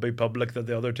sort of rugby public that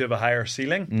the other two have a higher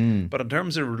ceiling, but in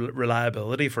terms of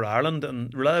reliability for Ireland,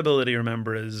 and reliability,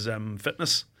 remember, is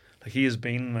fitness. Like, he has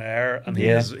been there, and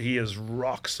he is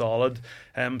rock solid.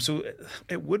 So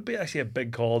it would be actually a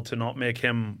big call to not make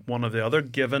him one of the other,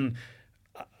 given,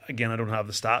 again, I don't have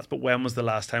the stats, but when was the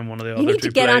last time one of the other two played? You need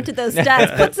to get onto those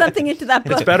stats. Put something into that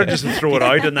book. It's better just to throw it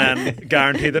out and then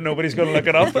guarantee that nobody's going to look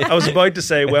it up. I was about to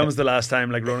say, when was the last time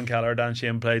like Ronan Kelleher or Dan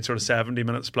Sheehan played sort of 70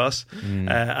 minutes plus?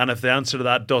 And if the answer to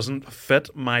that doesn't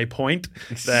fit my point,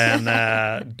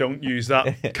 then don't use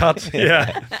that. Cut.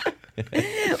 Yeah.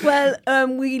 Well,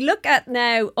 we look at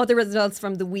now other results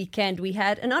from the weekend. We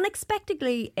had an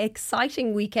unexpectedly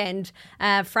exciting weekend.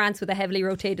 France with a heavily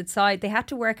rotated side. They had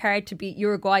to work hard to beat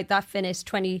Uruguay. That finished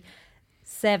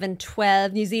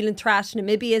 27-12. New Zealand thrashed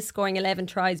Namibia, scoring 11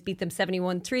 tries, beat them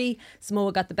 71-3.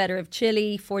 Samoa got the better of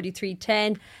Chile,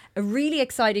 43-10. A really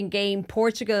exciting game.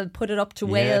 Portugal put it up to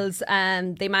Wales,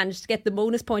 and they managed to get the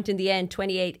bonus point in the end,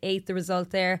 28-8 the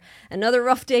result there. Another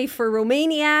rough day for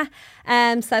Romania.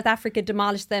 South Africa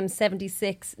demolished them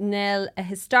 76-0. A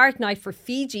historic night for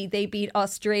Fiji. They beat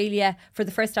Australia for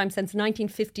the first time since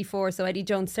 1954, so Eddie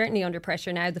Jones certainly under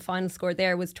pressure now. The final score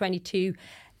there was 22-15,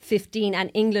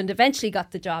 and England eventually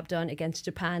got the job done against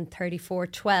Japan,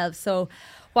 34-12. So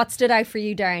what stood out for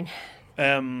you, Darren?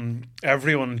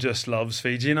 everyone just loves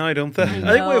Fiji now, don't they? I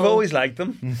think we've always liked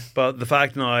them, but the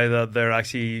fact now that they're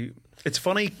actually, it's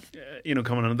funny,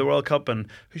 coming into the World Cup and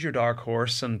who's your dark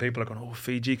horse, and people are going, oh,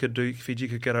 Fiji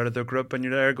could get out of their group, and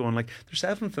you're there going like,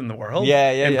 they're 7th in the world,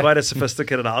 in quite a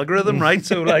sophisticated algorithm, right?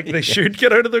 So like they should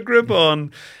get out of their group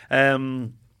on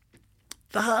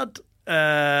that.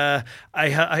 I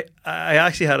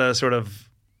actually had a sort of,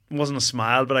 wasn't a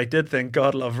smile, but I did think,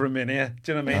 God love Romania.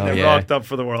 Do you know what I mean? They rocked up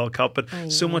for the World Cup, but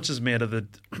so much is made of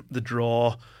the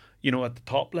draw. At the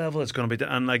top level, it's going to be,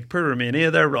 and like poor Romania,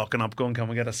 they're rocking up, going, can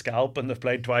we get a scalp? And they've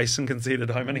played twice and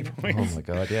conceded how many points? Oh my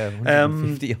God, yeah,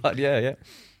 150 odd, yeah.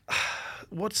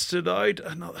 What stood out,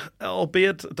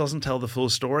 albeit it doesn't tell the full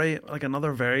story, like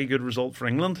another very good result for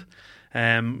England.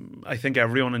 I think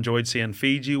everyone enjoyed seeing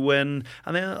Fiji win,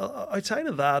 and then outside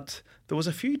of that, there was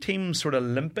a few teams sort of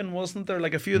limping, wasn't there?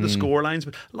 Like a few of the score lines,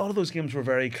 but a lot of those games were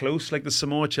very close. Like the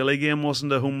Samoa-Chile game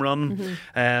wasn't a home run.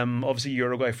 Obviously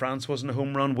Uruguay-France wasn't a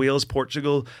home run.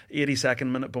 Wales-Portugal,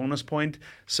 82nd minute bonus point.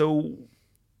 So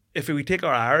if we take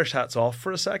our Irish hats off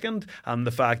for a second, and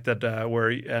the fact that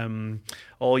we're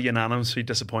all unanimously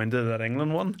disappointed that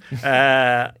England won,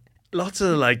 lots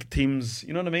of like teams,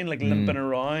 you know what I mean, like limping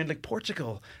around, like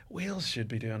Portugal, Wales should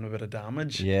be doing a bit of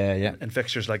damage, in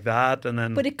fixtures like that, and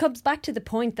then. But it comes back to the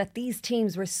point that these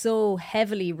teams were so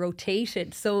heavily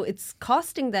rotated, so it's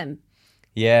costing them.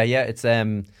 It's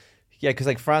because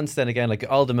like France, then again, like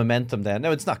all the momentum. Then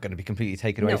no, it's not going to be completely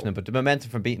taken away from them, but the momentum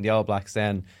from beating the All Blacks,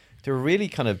 then they were really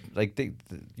kind of like the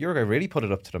Uruguay really put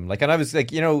it up to them. Like, and I was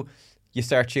like, you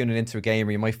start tuning into a game,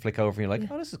 or you might flick over and you're like,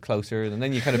 oh, this is closer. And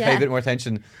then you kind of pay a bit more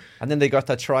attention. And then they got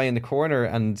that try in the corner,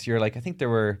 and you're like, I think there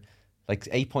were like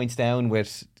 8 points down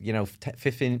with,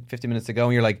 50 minutes to go.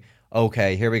 And you're like,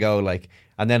 okay, here we go. Like,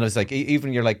 and then it was like,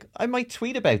 even you're like, I might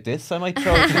tweet about this. I might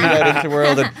throw a tweet out into the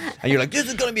world. And you're like, this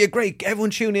is going to be a great, everyone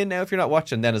tune in now if you're not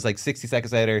watching. Then it's like 60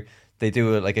 seconds later, they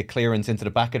do a clearance into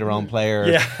the back of their own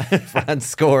player. France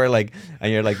score, like,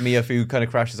 and you're like, Miafu kind of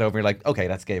crashes over. And you're like, okay,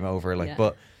 that's game over. Like,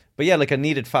 But yeah, like a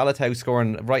needed Faletau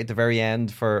scoring right at the very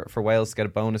end for Wales to get a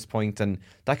bonus point, and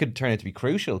that could turn out to be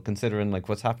crucial considering like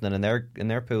what's happening in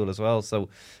their pool as well. So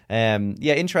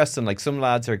interesting. Like some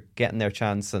lads are getting their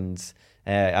chance and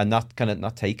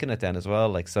not taking it then as well.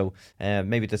 Like so,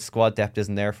 maybe the squad depth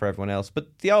isn't there for everyone else.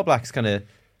 But the All Blacks they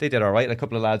did all right. Like a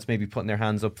couple of lads maybe putting their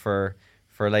hands up for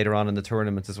later on in the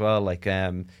tournament as well. Like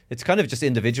it's kind of just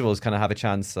individuals kind of have a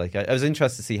chance. Like I was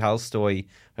interested to see Halstoy,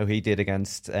 how he did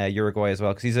against Uruguay as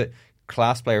well, because he's a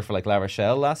class player for like La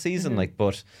Rochelle last season. Like,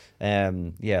 but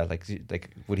like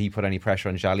would he put any pressure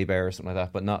on Jalibert or something like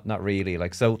that? But not really.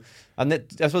 Like so, and I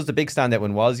suppose the big standout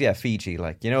one was Fiji.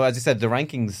 Like as I said, the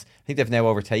rankings, I think they've now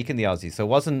overtaken the Aussies. So it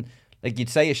wasn't like you'd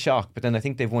say a shock, but then I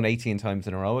think they've won 18 times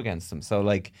in a row against them. So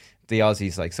like the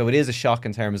Aussies, like so it is a shock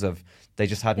in terms of they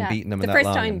just hadn't beaten them in that long. The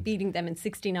first time beating them in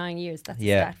 69 years. That's a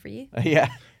stat for you.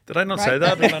 Did I not say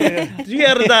that? Did you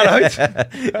edit that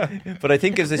out? But I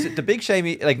think it's the big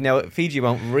shame. Like now, Fiji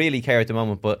won't really care at the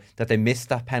moment, but that they missed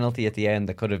that penalty at the end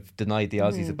that could have denied the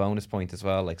Aussies a bonus point as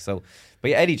well. Like so, but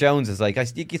Eddie Jones is like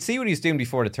you could see what he was doing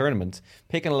before the tournament,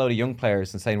 picking a load of young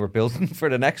players and saying we're building for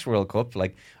the next World Cup.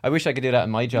 Like I wish I could do that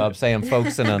in my job. Say I'm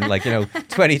focusing on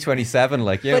 2027.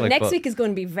 Like but next week is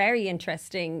going to be very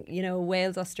interesting.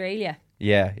 Wales, Australia.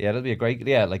 Yeah, that'll be a great.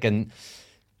 Yeah, like and.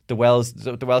 The Welsh,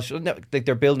 like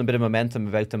they're building a bit of momentum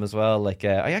about them as well. Like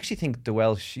I actually think the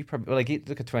Welsh, look at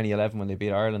 2011 when they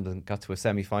beat Ireland and got to a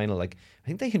semi-final. Like I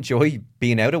think they enjoy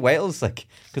being out of Wales, like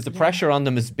because the pressure on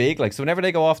them is big. Like so, whenever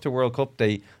they go off to World Cup,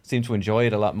 they seem to enjoy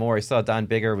it a lot more. I saw Dan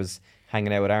Bigger was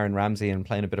hanging out with Aaron Ramsey and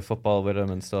playing a bit of football with him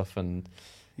and stuff. And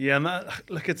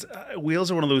it's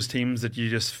Wales are one of those teams that you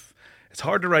just. It's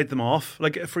hard to write them off.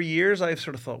 Like for years, I've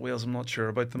sort of thought Wales. I'm not sure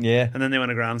about them. Yeah. And then they win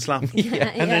a Grand Slam.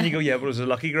 And then you go, but it was a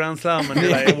lucky Grand Slam. And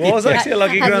you're like, it was actually a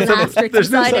lucky Grand Slam.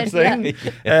 There's no such thing.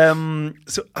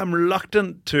 So I'm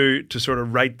reluctant to sort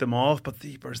of write them off. But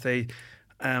the Beavers, they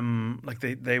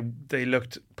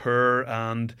looked poor,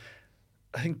 and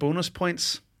I think bonus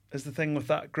points is the thing with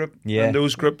that group. Yeah. And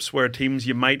those groups where teams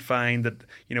you might find that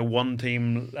one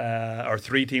team or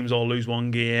three teams all lose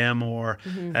one game or.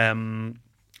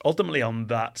 Ultimately, on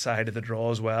that side of the draw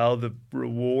as well, the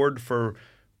reward for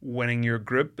winning your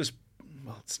group is,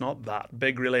 it's not that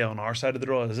big really on our side of the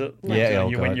draw, is it?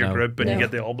 You win your group and you get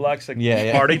the All Blacks,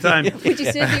 party time. Would you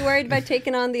still be worried about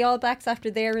taking on the All Blacks after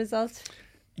their result?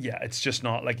 Yeah, it's just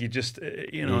not like you just,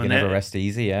 you can never rest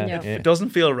easy, It doesn't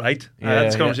feel right. I had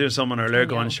this conversation with someone earlier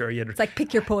going, it's like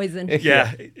pick your poison.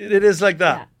 It is like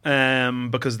that.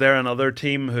 Because they're another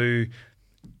team who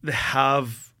they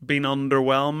have been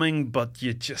underwhelming, but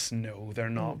you just know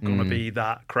they're not going to be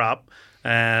that crap.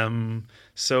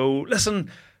 So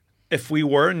listen, if we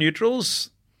were neutrals,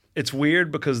 it's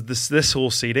weird because this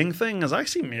whole seeding thing has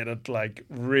actually made it like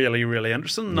really, really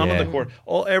interesting. None of the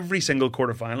every single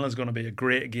quarterfinal is going to be a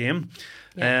great game.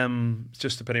 Yeah. It's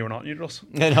just a pity we're not neutrals.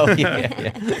 I know,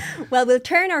 yeah. Well, we'll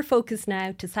turn our focus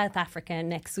now to South Africa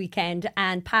next weekend,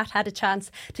 and Pat had a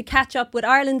chance to catch up with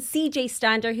Ireland's CJ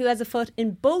Stander, who has a foot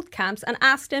in both camps, and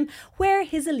asked him where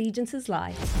his allegiances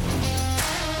lie.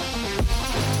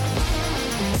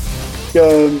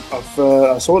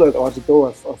 I saw that article.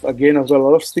 I've got a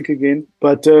lot of stick again.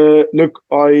 But look,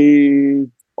 my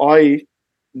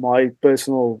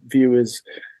personal view is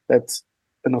that,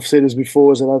 and I've said this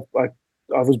before, is that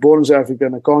I was born in South Africa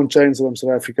and I can't change that I'm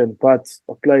South African. But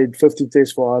I played 50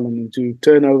 tests for Ireland, and to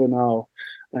turn over now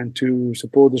and to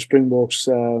support the Springboks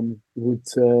would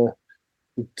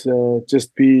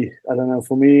just be, I don't know,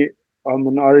 for me. I'm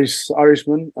an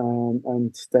Irishman,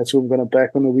 and that's who I'm going to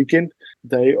back on the weekend.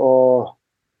 They are,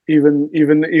 even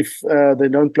if they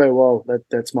don't play well,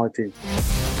 that's my team.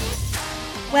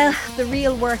 Well, the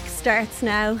real work starts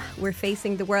now. We're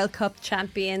facing the World Cup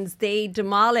champions. They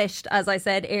demolished, as I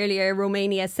said earlier,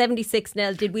 Romania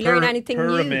 76-0. Did we learn anything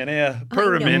new? Romania.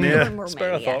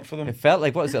 Spare a thought for them. It felt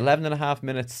like, 11 and a half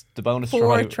minutes, the bonus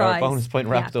bonus point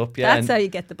wrapped up. Yeah, that's how you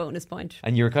get the bonus point.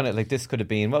 And you were kind of like, this could have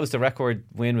been, what was the record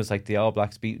win? Was like the All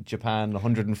Blacks beat Japan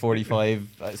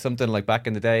 145, something like back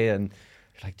in the day. And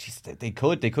you're like, geez, they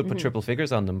could put triple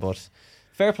figures on them. But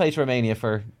fair play to Romania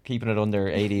for keeping it under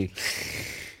 80.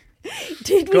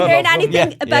 Did we learn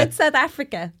anything about South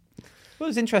Africa? Well,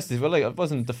 it was interesting. Well, like, it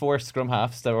wasn't the four scrum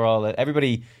halves that were all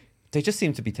everybody. They just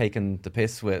seem to be taking the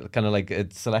piss with kind of like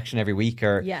a selection every week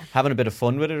or having a bit of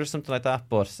fun with it or something like that.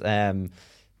 But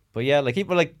yeah, like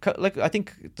people like I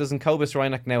think, doesn't Cobus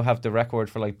Reinach now have the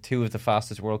record for like two of the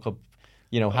fastest World Cup,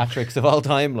 hat tricks of all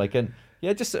time? Like, and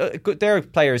yeah, just their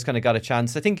players kind of got a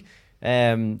chance. I think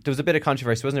there was a bit of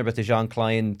controversy, wasn't there, about the Jean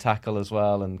Klein tackle as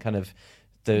well, and kind of.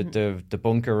 The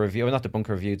bunker review, or not the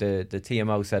bunker review, the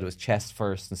TMO said it was chest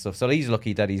first and stuff. So he's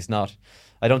lucky that he's not.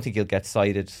 I don't think he'll get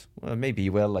cited. Well, maybe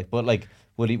he will. But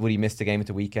would he miss the game at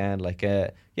the weekend?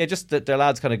 Just their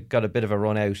lads kind of got a bit of a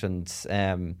run out,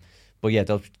 and but yeah,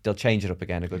 they'll change it up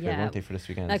again a good bit, won't they, for this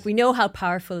weekend? Like, we know how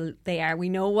powerful they are. We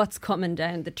know what's coming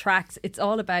down the tracks. It's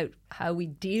all about how we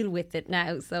deal with it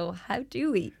now. So how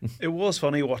do we? It was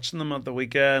funny watching them at the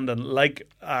weekend, and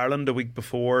like Ireland a week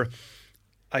before,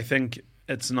 I think.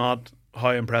 It's not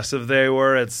how impressive they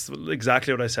were. It's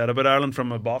exactly what I said about Ireland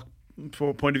from a Bok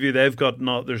point of view. They've got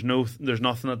there's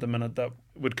nothing at the minute that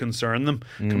would concern them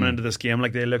coming into this game.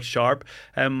 Like, they look sharp.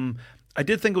 I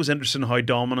did think it was interesting how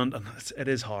dominant, and it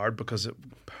is hard because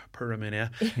per Romania,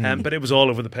 but it was all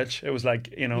over the pitch. It was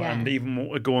like, and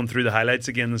even going through the highlights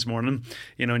again this morning,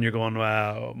 and you're going,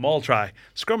 wow, maul try,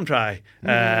 scrum try,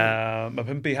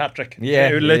 Mapimpi hat trick.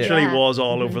 It literally was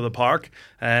all over the park.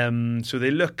 So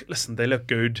they look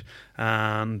good,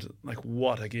 and like,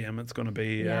 what a game it's going to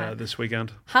be this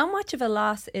weekend. How much of a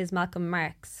loss is Malcolm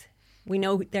Marx? We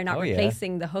know they're not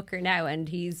replacing the hooker now, and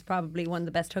he's probably one of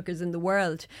the best hookers in the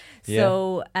world.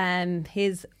 So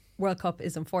his World Cup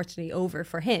is unfortunately over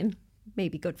for him.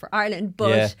 Maybe good for Ireland,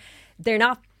 but they're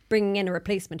not bringing in a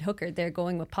replacement hooker. They're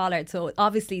going with Pollard. So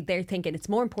obviously they're thinking it's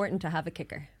more important to have a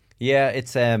kicker. Yeah,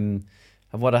 it's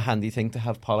what a handy thing to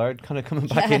have Pollard kind of coming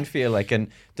back in, feel like. And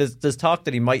there's talk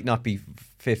that he might not be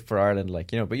fit for Ireland,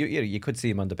 but you could see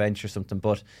him on the bench or something.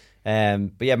 But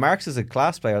yeah, Marks is a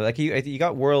class player. Like, he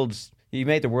got he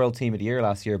made the world team of the year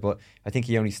last year, but I think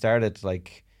he only started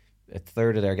like a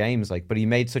third of their games. But he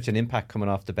made such an impact coming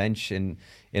off the bench in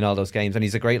all those games, and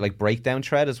he's a great breakdown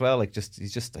thred as well.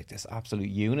 He's just like this absolute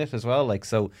unit as well.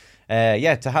 To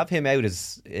have him out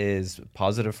is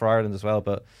positive for Ireland as well.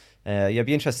 But it'd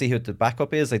be interesting to see who the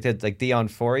backup is. Like Dion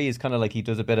Forey is kind of like, he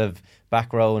does a bit of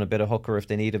back row and a bit of hooker if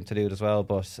they need him to do it as well.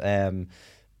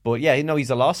 But yeah,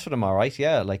 he's a loss for them, all right.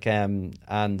 Yeah,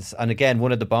 and again,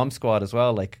 one of the bomb squad as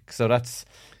well. So that's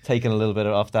taking a little bit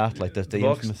off that. The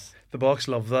infamous. The Boks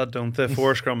love that, don't they?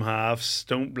 Four scrum halves.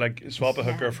 Don't swap a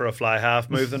hooker for a fly half.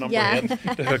 Move the number 8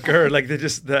 to hooker. They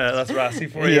just that's Rassie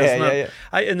for you, isn't it?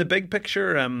 In the big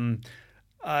picture,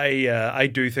 I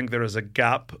do think there is a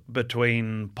gap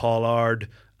between Pollard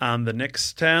and the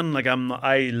Knicks 10.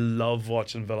 I love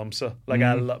watching Willemse.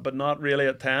 But not really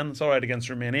at 10. It's all right against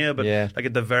Romania, but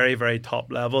at the very, very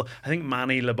top level. I think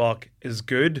Manny Lebok is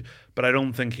good, but I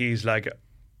don't think he's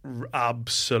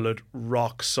absolute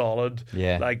rock solid.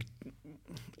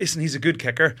 Listen, he's a good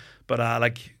kicker, but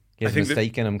he has a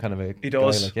mistake in him, kind of he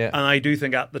does. And I do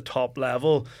think at the top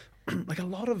level, a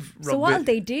lot of rugby. So what'll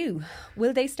they do?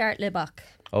 Will they start Lebok?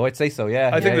 Oh, I'd say so, yeah.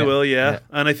 I think they will, yeah.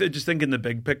 And I just think in the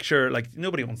big picture, like,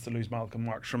 nobody wants to lose Malcolm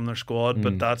Marks from their squad,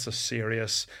 but that's a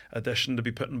serious addition to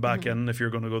be putting back in if you're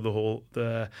going to go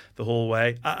the whole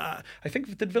way. I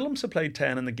think, did Willems have played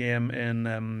 10 in the game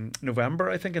in November,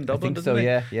 I think, in Dublin, didn't he?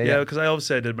 Yeah, because I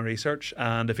obviously did my research,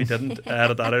 and if he didn't,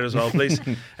 edit that out as well, please.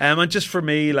 And just for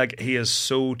me, like, he is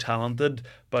so talented,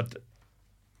 but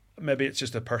maybe it's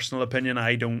just a personal opinion.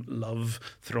 I don't love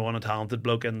throwing a talented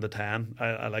bloke in the 10.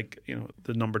 I like,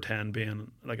 the number 10 being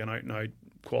like an out and out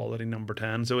quality number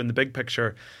 10. So in the big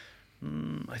picture,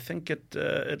 I think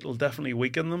it'll definitely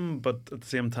weaken them, but at the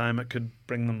same time, it could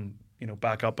bring them,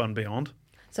 back up and beyond.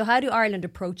 So how do Ireland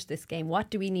approach this game? What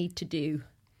do we need to do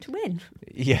to win?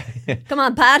 Yeah. Come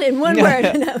on, Pat, in one word.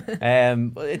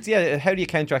 How do you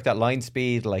counteract that line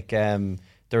speed? Like they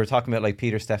were talking about like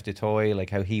Peter Steph Dutoy, like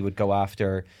how he would go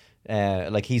after.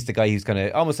 Like he's the guy who's going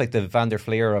to, almost like the Van der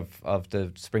Fleer of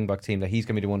the Springbok team, that he's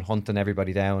going to be the one hunting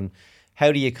everybody down.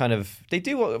 How do you they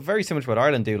do very similar to what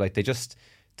Ireland do, like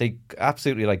they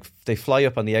absolutely, like, they fly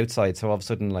up on the outside, so all of a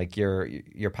sudden, like, your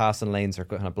passing lanes are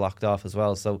kind of blocked off as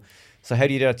well. So how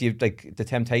do you do that? The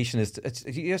temptation is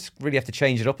you just really have to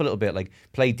change it up a little bit, like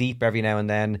play deep every now and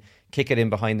then, kick it in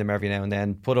behind them every now and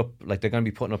then, put up, like, they're going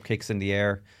to be putting up kicks in the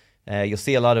air. You'll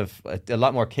see a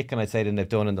lot more kicking, I'd say, than they've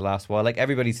done in the last while. Like,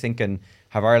 everybody's thinking,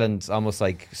 have Ireland almost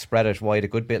like spread it wide a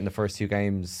good bit in the first two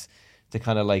games to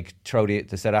kind of like throw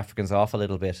the South Africans off a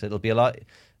little bit. It'll be a lot,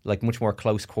 like, much more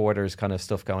close quarters kind of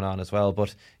stuff going on as well.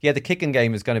 But yeah, the kicking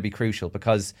game is going to be crucial,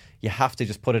 because you have to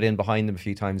just put it in behind them a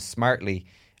few times smartly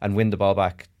and win the ball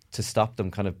back to stop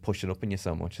them kind of pushing up on you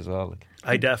so much as well. Like,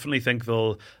 I definitely think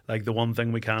they'll, like, the one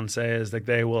thing we can say is, like,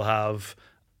 they will have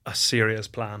a serious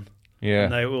plan. Yeah,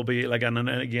 and they will be like, and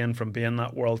again, from being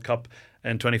that World Cup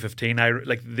in 2015,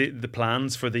 the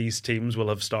plans for these teams will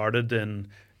have started in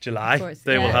July.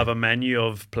 They will have a menu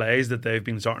of plays that they've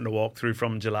been starting to walk through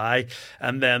from July,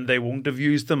 and then they won't have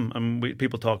used them. And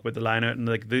people talk about the line out, and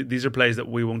like these are plays that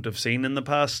we won't have seen in the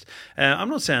past. I'm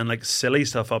not saying like silly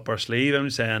stuff up our sleeve.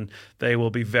 I'm saying they will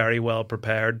be very well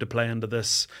prepared to play into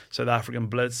this South African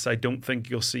blitz. I don't think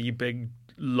you'll see big,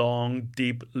 long,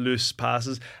 deep, loose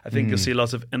passes. I think you'll see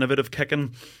lots of innovative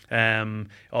kicking,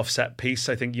 off set piece.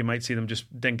 I think you might see them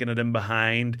just dinking it in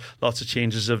behind, lots of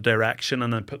changes of direction,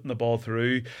 and then putting the ball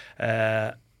through.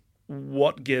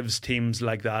 What gives teams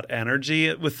like that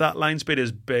energy with that line speed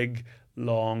is big,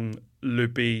 long,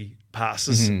 loopy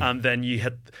passes, and then you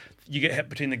get hit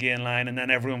between the gain line, and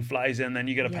then everyone flies in, then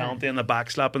you get a penalty, and the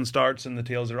back slapping starts and the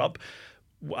tails are up.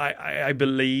 I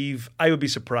believe, I would be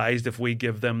surprised if we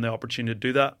give them the opportunity to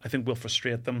do that. I think we'll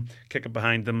frustrate them, kick it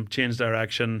behind them, change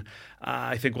direction.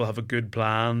 I think we'll have a good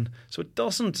plan. So it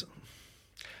doesn't,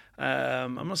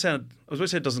 I'm not saying, I was going to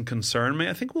say it doesn't concern me.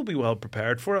 I think we'll be well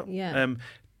prepared for it. Yeah.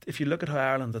 If you look at how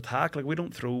Ireland attack, like, we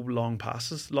don't throw long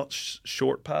passes, lots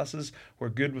short passes. We're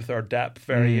good with our depth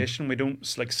variation. We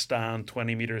don't like stand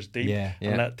 20 metres deep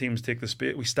and let teams take the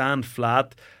space. We stand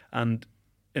flat and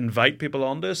invite people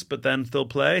onto us, but then still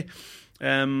play.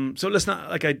 So listen,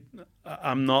 like,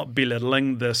 I'm not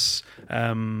belittling this,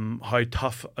 how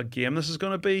tough a game this is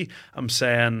going to be. I'm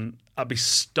saying I'd be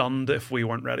stunned if we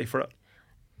weren't ready for it.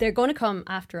 They're going to come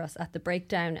after us at the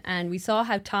breakdown, and we saw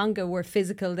how Tonga were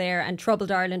physical there and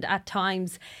troubled Ireland at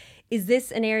times. Is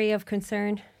this an area of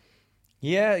concern?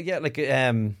 Yeah, like,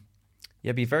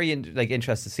 be very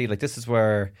interested to see. Like, this is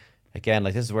where, again,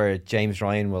 like, this is where James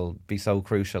Ryan will be so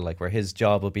crucial, like, where his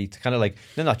job will be to kind of, like,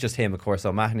 not just him, of course,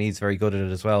 O'Mahony's very good at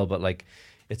it as well, but, like,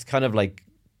 it's kind of like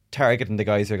targeting the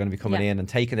guys who are going to be coming in and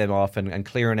taking them off and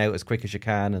clearing out as quick as you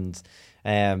can.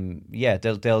 And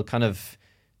they'll kind of,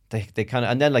 they kind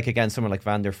of, and then, like, again, someone like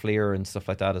Van der Fleer and stuff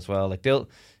like that as well, like, they'll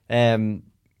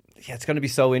it's going to be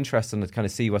so interesting to kind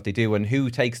of see what they do and who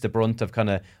takes the brunt of kind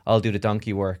of, I'll do the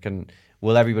donkey work, and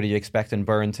will everybody expecting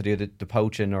Byrne to do the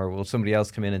poaching, or will somebody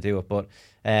else come in and do it? But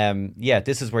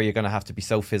this is where you're going to have to be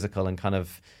so physical and kind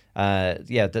of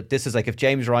this is like, if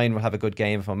James Ryan will have a good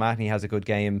game, if O'Mahony has a good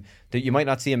game, that you might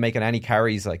not see him making any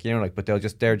carries, like, but they'll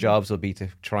just, their jobs will be to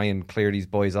try and clear these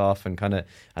boys off and kind of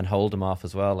and hold them off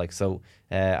as well, like, so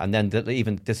and then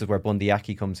even this is where Bundy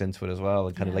Aki comes into it as well,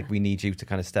 and kind of like, we need you to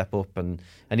kind of step up, and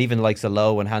even like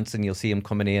Lowe and Hansen, you'll see him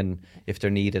coming in if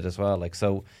they're needed as well, like,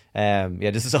 so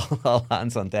this is all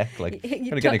hands on deck, like,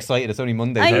 kind of getting excited. It's only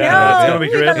Monday. I know, it's going to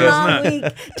be great, isn't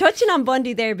it? Touching on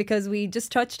Bundy there, because we just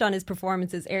touched on his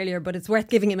performances earlier, but it's worth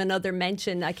giving him another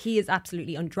mention. Like, he is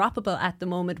absolutely undroppable at the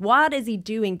moment. What is he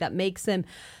doing that makes him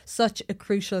such a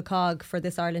crucial cog for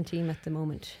this Ireland team at the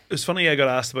moment? It's funny, I got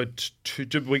asked about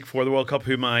the week before the World Cup up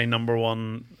who my number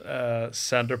one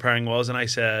centre pairing was, and I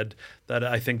said that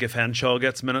I think if Henshaw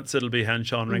gets minutes, it'll be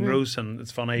Henshaw and Ringrose. And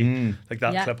it's funny, like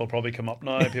that clip will probably come up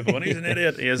now. People going, he's an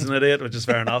idiot. He is an idiot, which is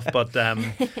fair enough. But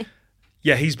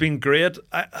yeah, he's been great.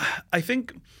 I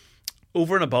think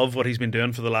over and above what he's been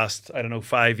doing for the last,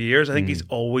 5 years, I think he's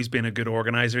always been a good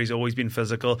organiser. He's always been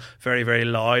physical, very, very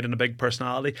loud, and a big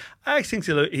personality. I think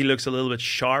he looks a little bit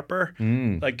sharper,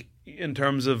 like in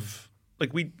terms of,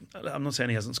 like, I'm not saying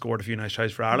he hasn't scored a few nice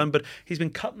tries for Ireland, but he's been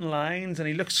cutting lines, and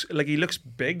he looks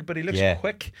big, but he looks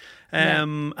quick.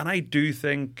 And I do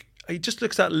think he just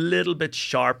looks that little bit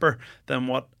sharper than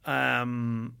what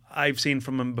I've seen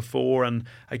from him before, and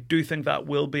I do think that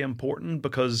will be important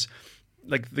because,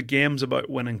 like, the game's about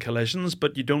winning collisions,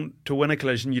 but to win a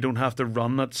collision, you don't have to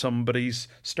run at somebody's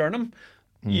sternum.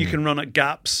 You can run at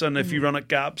gaps, and if you run at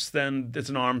gaps, then it's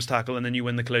an arms tackle, and then you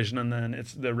win the collision, and then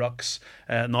it's the ruck's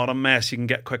not a mess. You can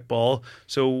get quick ball.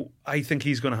 So I think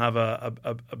he's going to have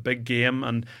a big game.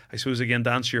 And I suppose, again,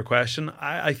 to answer your question,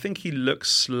 I think he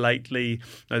looks slightly...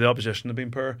 Now, the opposition have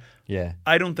been poor. Yeah.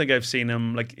 I don't think I've seen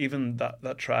him, like, even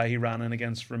that try he ran in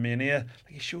against Romania,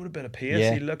 like, he showed a bit of pace.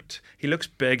 Yeah. He looks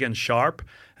big and sharp,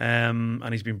 and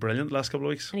he's been brilliant the last couple of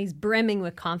weeks. And he's brimming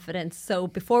with confidence. So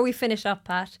before we finish up,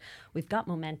 Pat, we've got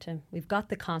momentum, we've got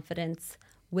the confidence.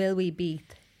 Will we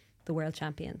beat the world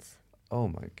champions? Oh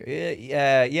my god!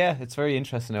 Yeah, it's very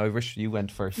interesting. I wish you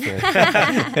went first. Go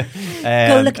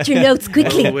look at your notes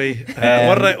quickly.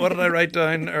 What did I write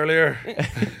down earlier?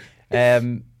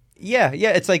 Yeah.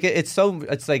 It's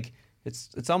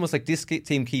almost like this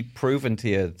team keep proving to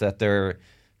you that they're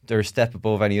a step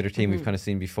above any other team we've kind of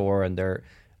seen before, and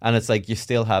it's like you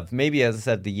still have, maybe, as I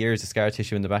said, the years of scar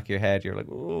tissue in the back of your head. You're like,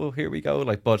 oh, here we go.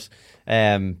 Like, but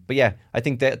yeah, I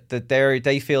think that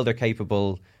they feel they're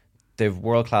capable. They've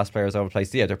world-class players all over the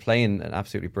place. Yeah, they're playing an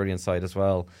absolutely brilliant side as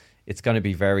well. It's going to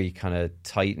be very kind of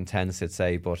tight and tense, I'd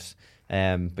say. But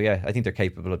yeah, I think they're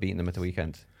capable of beating them at the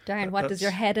weekend. Darren, what does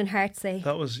your head and heart say?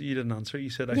 That was, you didn't answer.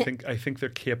 You said, I think they're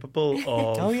capable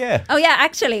of... Oh, yeah,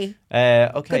 actually.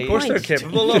 Okay. Of course they're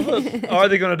capable of it. Are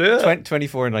they going to do it?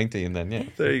 24-19 then, yeah.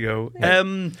 There you go.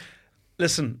 Yeah.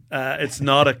 Listen, it's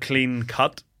not a clean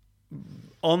cut.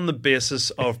 On the basis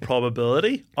of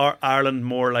probability, are Ireland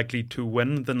more likely to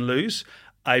win than lose?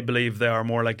 I believe they are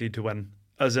more likely to win.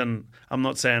 As in, I'm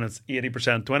not saying it's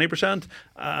 80%, 20%.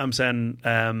 I'm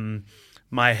saying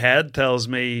my head tells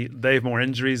me they have more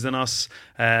injuries than us.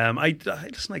 I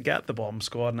get the bomb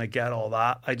squad and I get all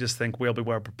that. I just think we'll be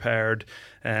well prepared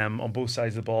on both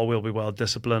sides of the ball. We'll be well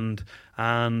disciplined,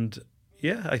 and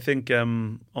yeah, I think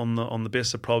on the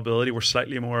basis of probability, we're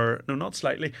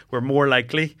more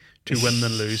likely to win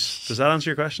than lose. Does that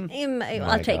answer your question?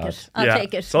 I'll take it. I'll take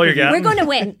it. That's all you're getting. We're going to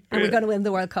win, and we're going to win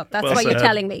the World Cup. That's what you're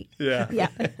telling me. Yeah.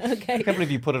 Okay. I can't believe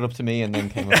you put it up to me and then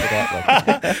came up with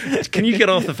that. Like. Can you get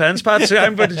off the fence, Pat? So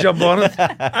I'm about to jump on it.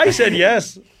 I said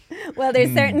yes. Well,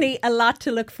 there's certainly a lot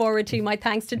to look forward to. My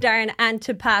thanks to Darren and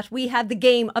to Pat. We have the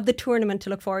game of the tournament to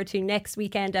look forward to next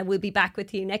weekend, and we'll be back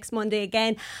with you next Monday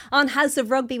again on House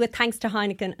of Rugby with thanks to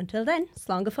Heineken. Until then,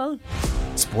 slán go fóill.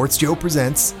 Sports Joe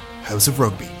presents House of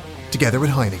Rugby, together with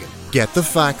Heineken. Get the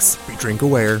facts, be drink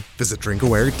aware, visit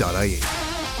drinkaware.ie.